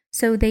oxygen.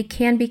 So they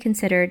can be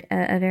considered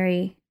a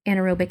very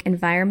anaerobic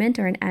environment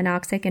or an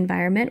anoxic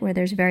environment where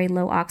there's very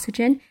low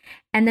oxygen.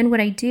 And then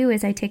what I do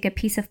is I take a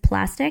piece of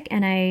plastic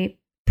and I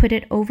put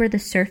it over the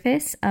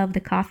surface of the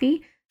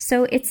coffee.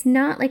 So it's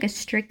not like a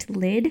strict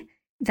lid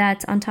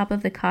that's on top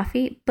of the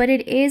coffee, but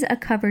it is a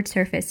covered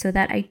surface so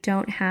that I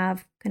don't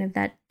have kind of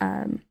that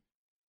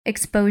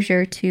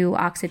exposure to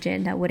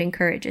oxygen that would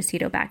encourage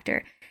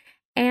Acetobacter.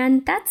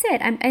 And that's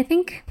it. I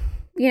think,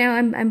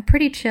 I'm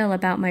pretty chill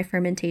about my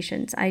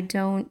fermentations. I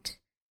don't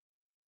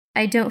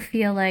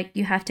feel like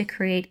you have to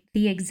create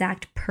the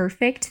exact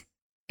perfect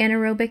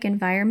anaerobic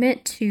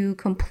environment to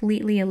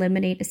completely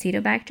eliminate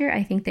Acetobacter.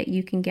 I think that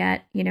you can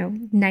get,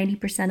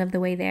 90% of the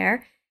way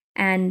there.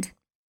 And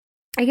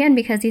again,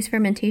 because these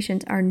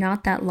fermentations are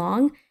not that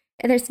long,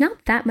 there's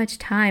not that much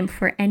time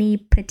for any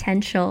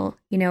potential,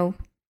 2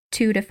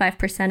 to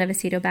 5% of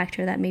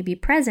Acetobacter that may be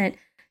present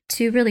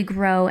to really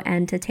grow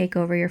and to take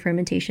over your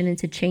fermentation and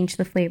to change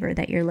the flavor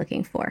that you're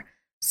looking for.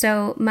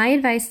 So my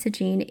advice to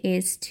Gene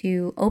is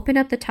to open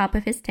up the top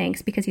of his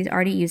tanks because he's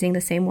already using the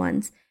same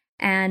ones,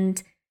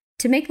 and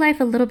to make life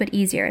a little bit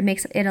easier. It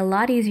makes it a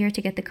lot easier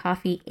to get the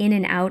coffee in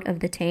and out of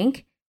the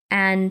tank.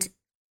 And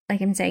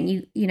like I'm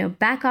saying, you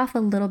back off a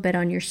little bit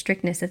on your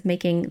strictness of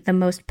making the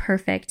most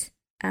perfect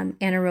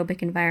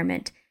anaerobic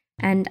environment.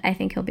 And I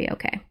think he'll be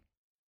okay.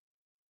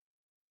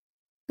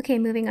 Okay,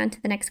 moving on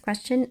to the next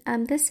question.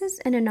 This is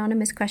an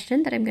anonymous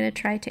question that I'm going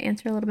to try to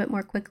answer a little bit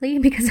more quickly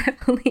because I've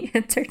only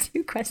answered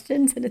 2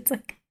 questions and it's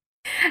like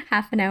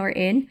half an hour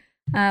in.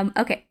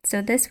 Okay,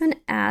 so this one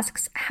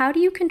asks, how do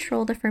you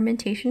control the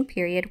fermentation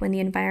period when the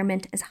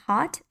environment is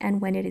hot and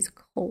when it is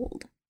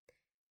cold?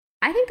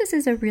 I think this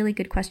is a really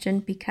good question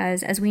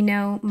because, as we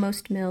know,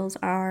 most mills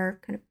are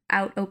kind of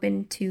out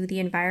open to the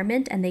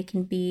environment, and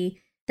the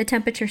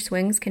temperature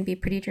swings can be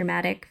pretty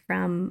dramatic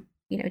from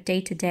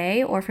day to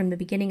day, or from the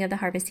beginning of the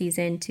harvest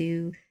season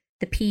to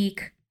the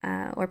peak,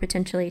 or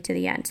potentially to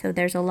the end. So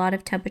there's a lot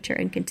of temperature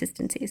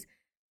inconsistencies.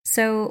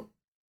 So,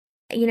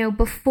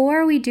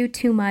 before we do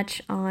too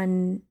much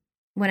on,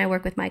 when I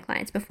work with my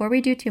clients, before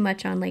we do too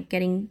much on like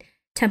getting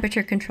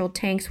temperature controlled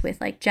tanks with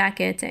like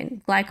jackets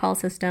and glycol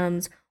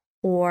systems,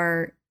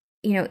 or,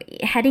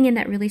 heading in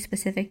that really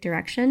specific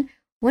direction,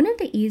 one of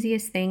the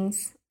easiest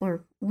things,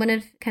 or one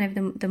of kind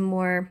of the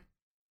more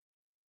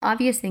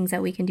obvious things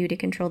that we can do to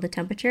control the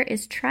temperature,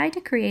 is try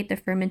to create the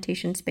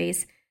fermentation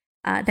space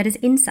that is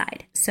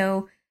inside.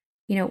 So,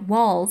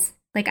 walls,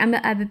 like I'm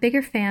a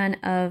bigger fan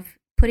of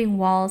putting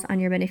walls on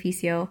your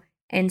beneficio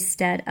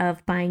instead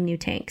of buying new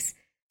tanks.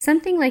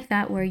 Something like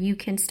that where you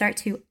can start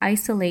to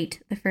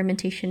isolate the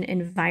fermentation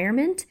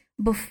environment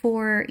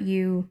before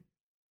you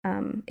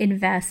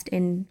invest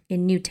in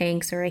new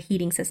tanks or a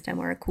heating system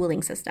or a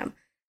cooling system.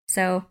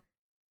 So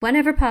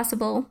whenever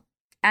possible,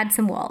 add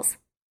some walls.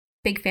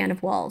 Big fan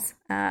of walls.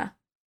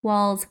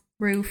 Walls,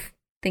 roof,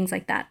 things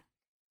like that.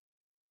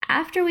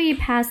 After we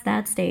pass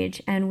that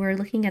stage and we're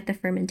looking at the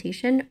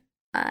fermentation,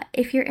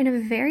 if you're in a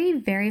very,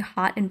 very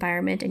hot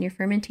environment and your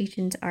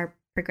fermentations are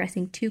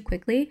progressing too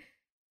quickly,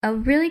 a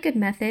really good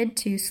method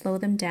to slow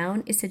them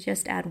down is to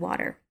just add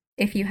water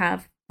if you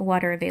have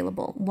water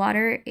available.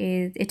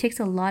 It takes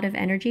a lot of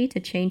energy to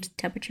change the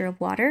temperature of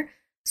water.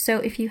 So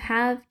if you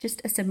have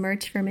just a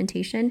submerged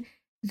fermentation,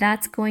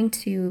 that's going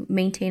to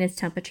maintain its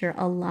temperature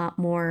a lot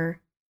more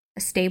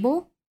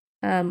stable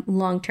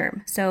long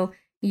term. So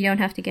you don't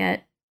have to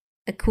get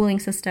a cooling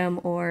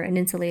system or an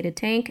insulated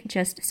tank.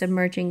 Just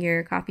submerging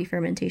your coffee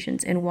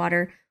fermentations in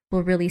water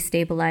will really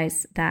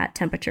stabilize that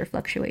temperature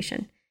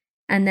fluctuation.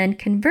 And then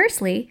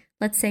conversely,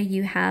 let's say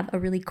you have a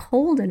really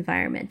cold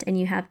environment and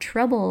you have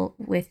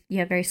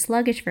very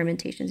sluggish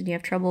fermentations and you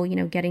have trouble,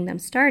 getting them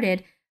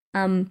started.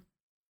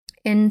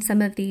 In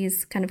some of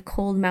these kind of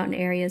cold mountain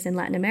areas in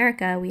Latin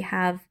America, we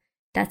have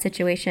that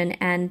situation.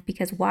 And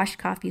because washed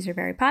coffees are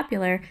very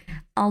popular,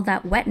 all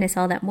that wetness,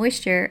 all that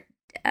moisture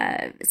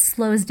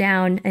slows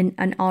down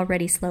an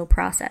already slow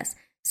process.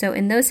 So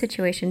in those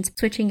situations,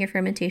 switching your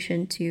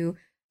fermentation to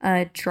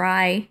a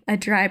dry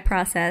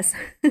process,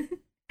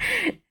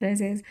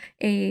 this is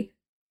a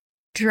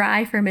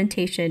dry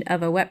fermentation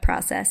of a wet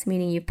process,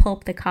 meaning you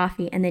pulp the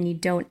coffee and then you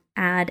don't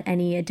add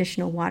any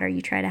additional water.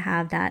 You try to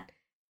have that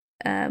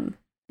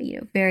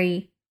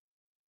very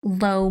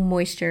low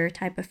moisture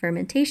type of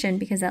fermentation,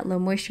 because that low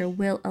moisture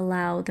will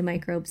allow the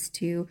microbes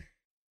to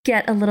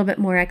get a little bit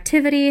more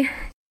activity.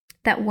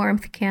 That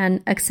warmth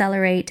can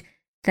accelerate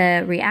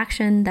the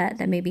reaction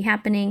that may be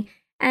happening.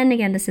 And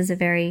again, this is a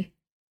very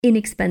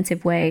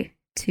inexpensive way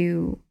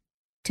to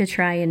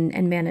try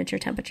and manage your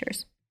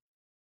temperatures.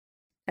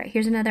 All right,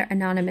 here's another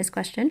anonymous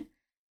question.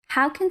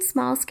 How can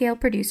small-scale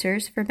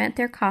producers ferment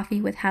their coffee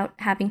without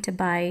having to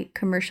buy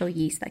commercial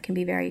yeast that can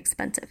be very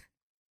expensive?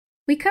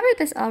 We covered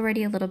this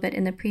already a little bit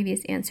in the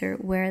previous answer,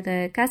 where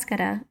the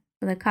cascara,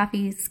 the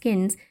coffee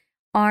skins,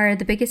 are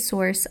the biggest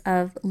source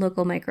of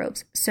local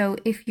microbes. So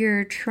if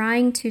you're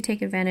trying to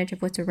take advantage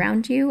of what's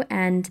around you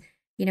and,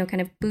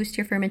 kind of boost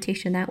your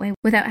fermentation that way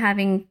without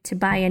having to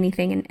buy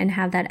anything and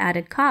have that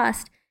added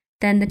cost,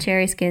 then the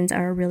cherry skins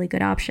are a really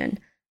good option.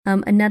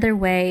 Another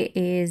way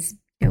is,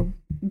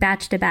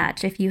 batch to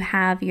batch. If you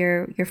have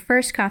your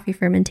first coffee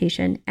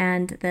fermentation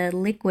and the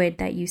liquid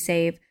that you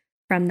save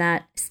from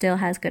that still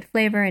has good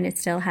flavor and it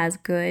still has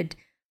good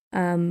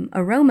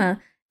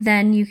aroma,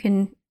 then you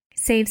can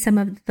save some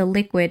of the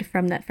liquid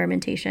from that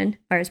fermentation,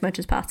 or as much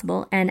as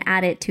possible, and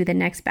add it to the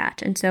next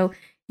batch. And so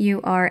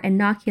you are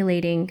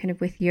inoculating kind of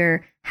with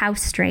your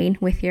house strain,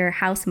 with your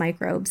house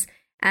microbes,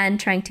 and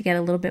trying to get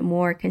a little bit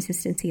more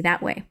consistency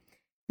that way.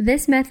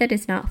 This method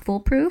is not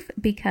foolproof,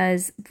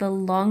 because the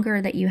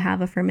longer that you have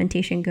a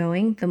fermentation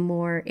going, the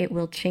more it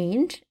will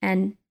change.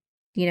 And,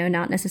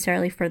 not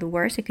necessarily for the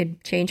worse, it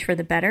could change for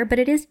the better, but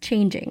it is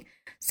changing.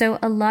 So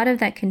a lot of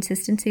that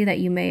consistency that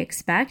you may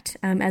expect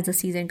as the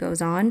season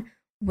goes on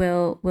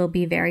will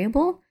be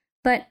variable.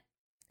 But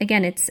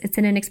again, it's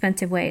an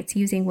inexpensive way. It's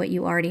using what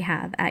you already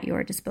have at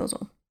your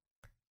disposal.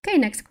 Okay,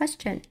 next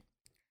question.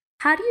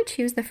 How do you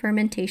choose the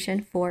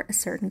fermentation for a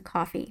certain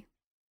coffee?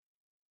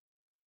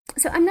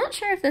 So I'm not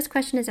sure if this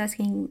question is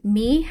asking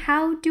me,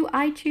 how do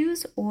I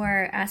choose,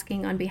 or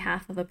asking on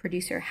behalf of a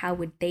producer, how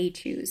would they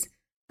choose?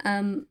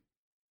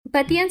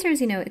 But the answer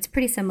is, it's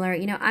pretty similar.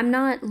 I'm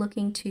not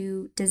looking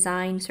to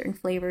design certain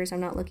flavors.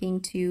 I'm not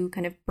looking to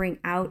kind of bring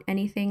out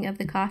anything of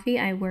the coffee.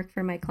 I work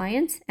for my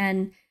clients.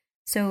 And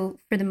so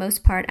for the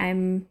most part,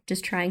 I'm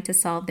just trying to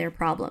solve their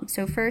problem.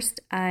 So first,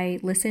 I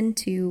listen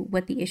to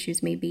what the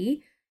issues may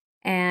be.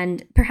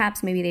 and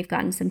perhaps maybe they've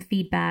gotten some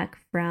feedback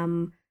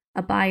from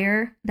a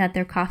buyer that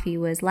their coffee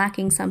was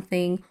lacking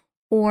something,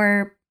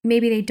 or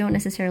maybe they don't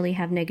necessarily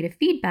have negative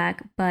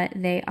feedback, but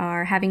they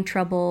are having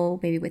trouble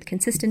maybe with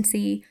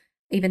consistency,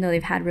 even though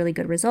they've had really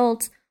good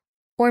results.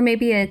 Or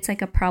maybe it's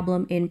like a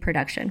problem in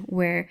production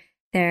where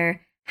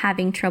they're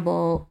having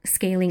trouble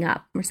scaling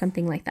up or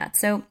something like that.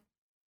 So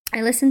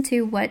I listen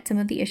to what some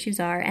of the issues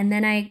are, and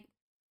then I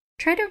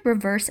try to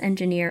reverse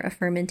engineer a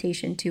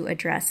fermentation to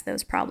address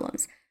those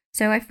problems.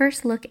 So I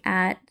first look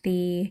at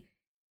the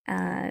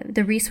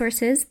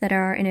resources that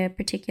are in a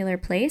particular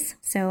place.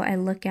 So I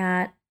look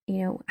at,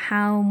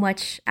 how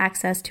much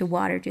access to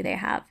water do they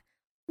have?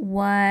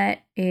 What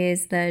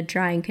is the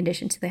drying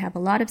conditions? Do they have a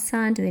lot of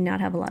sun? Do they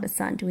not have a lot of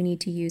sun? Do we need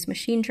to use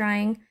machine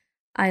drying?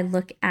 I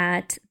look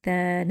at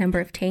the number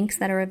of tanks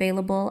that are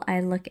available.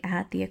 I look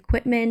at the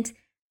equipment.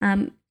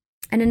 And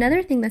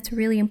another thing that's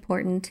really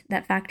important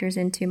that factors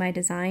into my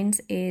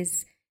designs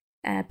is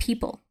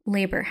people,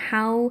 labor.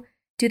 How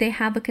do they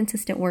have a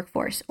consistent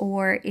workforce?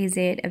 Or is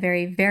it a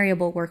very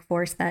variable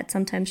workforce that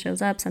sometimes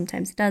shows up,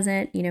 sometimes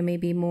doesn't,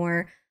 maybe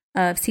more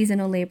of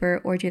seasonal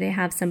labor? Or do they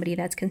have somebody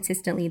that's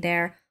consistently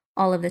there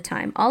all of the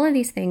time? All of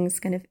these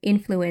things kind of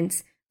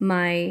influence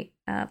my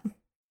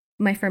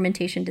my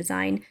fermentation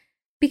design,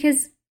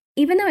 because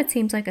even though it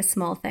seems like a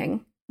small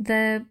thing,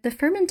 the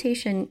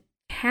fermentation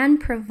can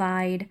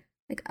provide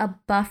like a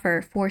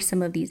buffer for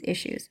some of these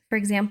issues. For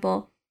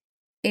example,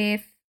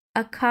 if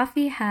a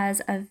coffee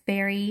has a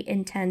very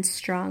intense,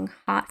 strong,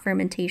 hot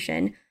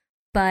fermentation,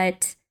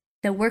 but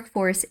the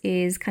workforce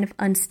is kind of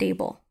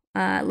unstable,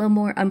 a little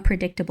more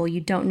unpredictable,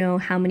 you don't know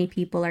how many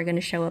people are going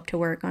to show up to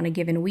work on a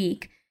given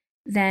week,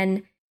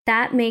 then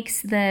that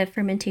makes the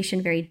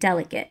fermentation very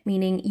delicate,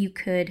 meaning you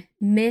could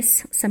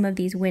miss some of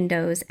these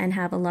windows and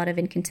have a lot of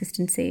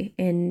inconsistency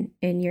in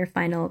your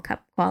final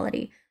cup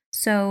quality.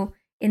 So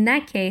in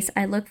that case,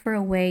 I look for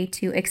a way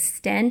to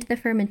extend the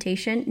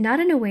fermentation, not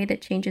in a way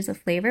that changes the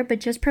flavor, but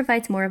just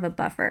provides more of a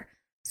buffer.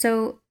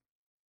 So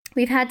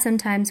we've had some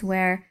times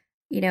where,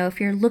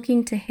 if you're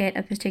looking to hit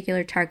a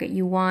particular target,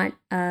 you want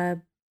a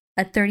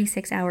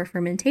 36-hour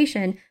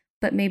fermentation,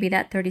 but maybe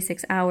that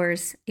 36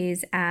 hours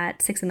is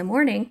at 6 in the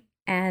morning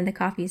and the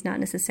coffee is not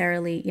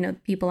necessarily,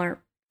 people aren't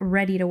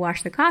ready to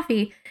wash the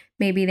coffee.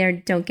 Maybe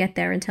they don't get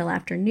there until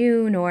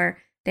afternoon, or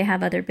they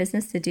have other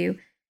business to do.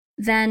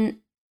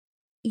 Then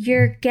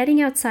you're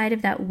getting outside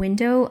of that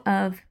window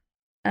of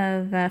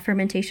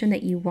fermentation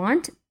that you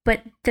want,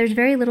 but there's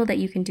very little that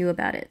you can do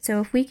about it.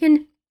 So if we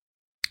can,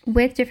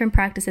 with different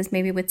practices,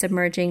 maybe with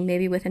submerging,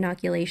 maybe with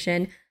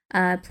inoculation,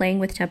 playing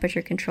with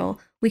temperature control,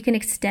 we can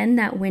extend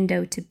that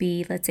window to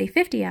be, let's say,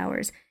 50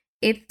 hours.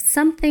 If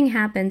something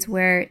happens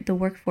where the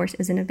workforce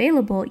isn't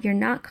available, you're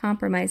not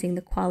compromising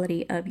the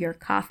quality of your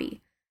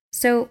coffee.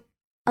 So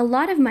a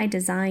lot of my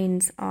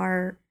designs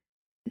are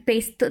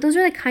based, those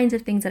are the kinds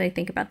of things that I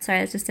think about. Sorry,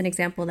 that's just an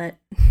example that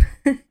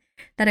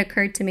that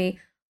occurred to me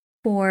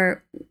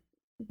for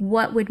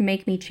what would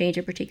make me change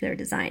a particular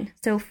design.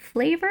 So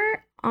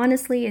flavor,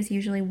 honestly, is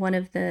usually one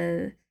of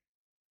the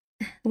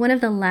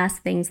last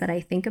things that I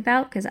think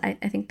about, because I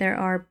think there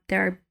are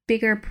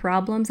bigger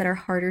problems that are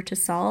harder to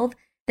solve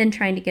than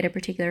trying to get a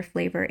particular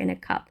flavor in a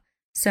cup.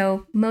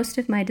 So most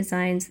of my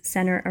designs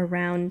center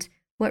around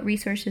what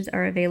resources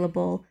are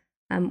available,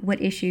 what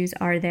issues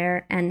are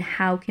there, and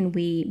how can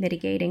we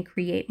mitigate and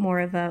create more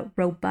of a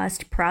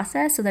robust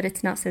process so that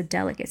it's not so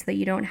delicate, so that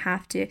you don't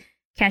have to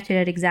catch it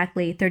at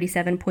exactly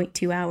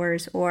 37.2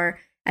 hours or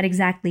at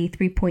exactly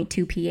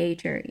 3.2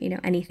 pH or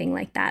anything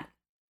like that.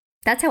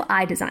 That's how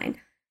I design.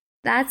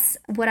 That's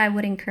what I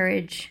would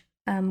encourage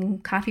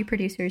coffee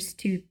producers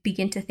to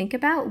begin to think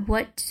about.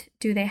 What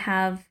do they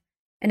have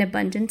an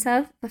abundance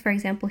of? For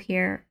example,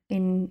 here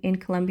in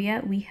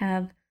Colombia, we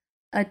have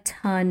a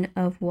ton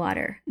of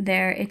water.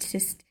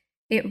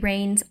 It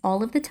rains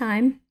all of the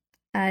time.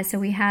 So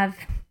we have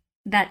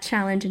that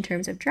challenge in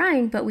terms of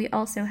drying, but we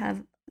also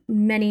have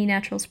many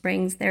natural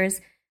springs.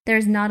 There's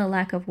not a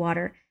lack of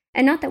water.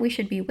 And not that we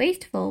should be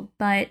wasteful,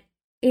 but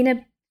in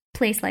a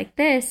place like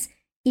this,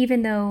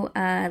 even though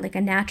like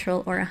a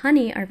natural or a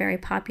honey are very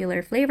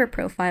popular flavor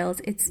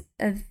profiles, it's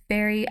a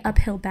very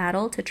uphill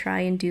battle to try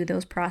and do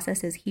those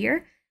processes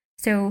here.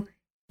 So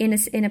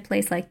in a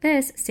place like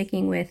this,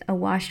 sticking with a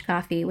washed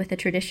coffee with a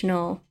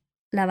traditional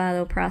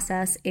lavado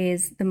process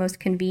is the most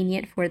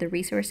convenient for the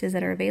resources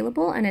that are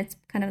available, and it's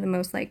kind of the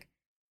most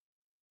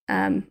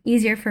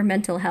easier for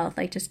mental health,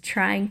 like just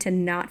trying to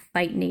not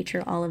fight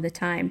nature all of the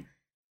time.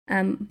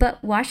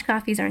 But washed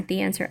coffees aren't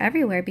the answer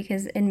everywhere,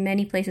 because in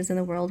many places in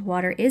the world,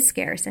 water is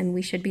scarce, and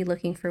we should be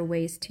looking for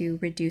ways to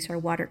reduce our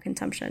water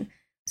consumption.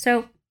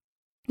 So,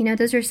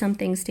 those are some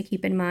things to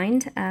keep in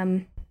mind.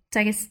 So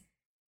I guess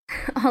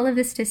all of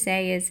this to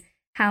say is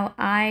how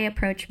I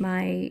approach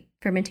my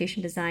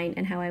fermentation design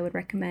and how I would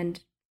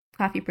recommend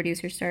coffee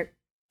producers start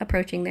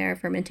approaching their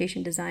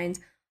fermentation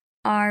designs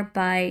are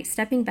by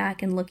stepping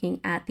back and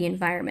looking at the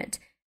environment,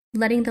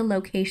 letting the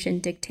location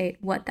dictate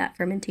what that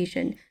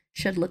fermentation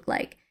should look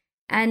like.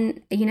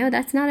 And,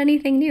 that's not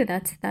anything new.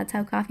 That's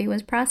how coffee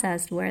was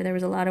processed. Where there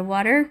was a lot of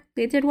water,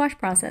 they did wash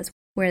process.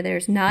 where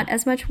there's not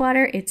as much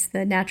water, it's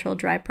the natural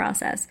dry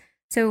process.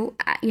 So,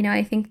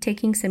 I think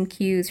taking some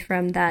cues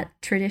from that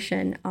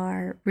tradition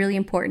are really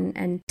important,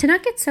 and to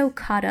not get so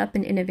caught up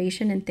in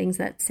innovation and things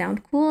that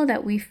sound cool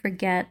that we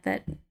forget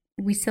that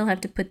we still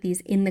have to put these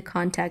in the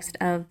context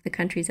of the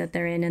countries that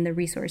they're in and the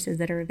resources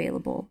that are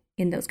available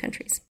in those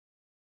countries.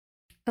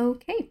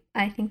 Okay,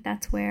 I think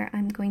that's where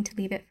I'm going to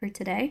leave it for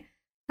today.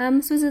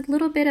 This was a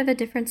little bit of a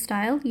different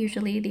style.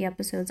 Usually the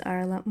episodes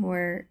are a lot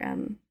more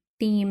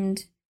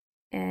themed,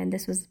 and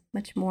this was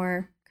much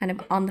more kind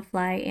of on the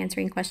fly,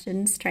 answering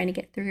questions, trying to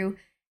get through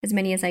as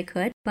many as I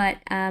could. But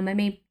I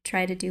may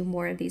try to do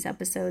more of these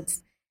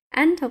episodes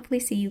and hopefully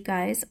see you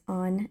guys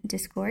on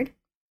Discord.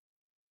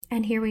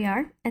 And here we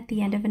are at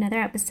the end of another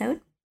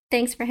episode.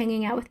 Thanks for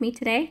hanging out with me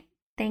today.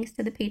 Thanks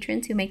to the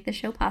patrons who make the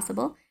show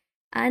possible.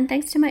 And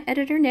thanks to my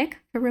editor, Nick,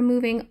 for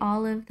removing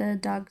all of the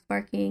dogs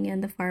barking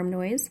and the farm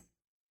noise.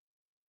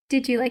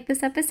 Did you like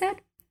this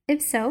episode?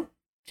 If so,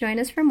 join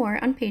us for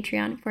more on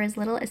Patreon for as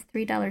little as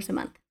 $3 a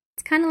month.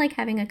 It's kind of like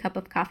having a cup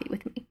of coffee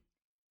with me.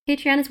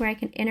 Patreon is where I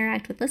can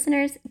interact with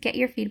listeners, get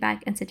your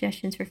feedback and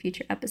suggestions for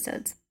future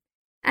episodes,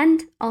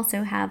 and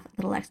also have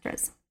little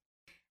extras.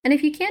 And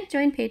if you can't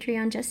join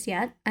Patreon just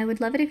yet, I would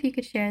love it if you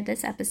could share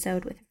this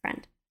episode with a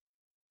friend.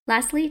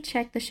 Lastly,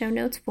 check the show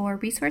notes for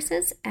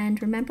resources,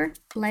 and remember,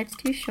 life's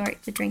too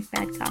short to drink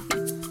bad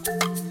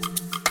coffee.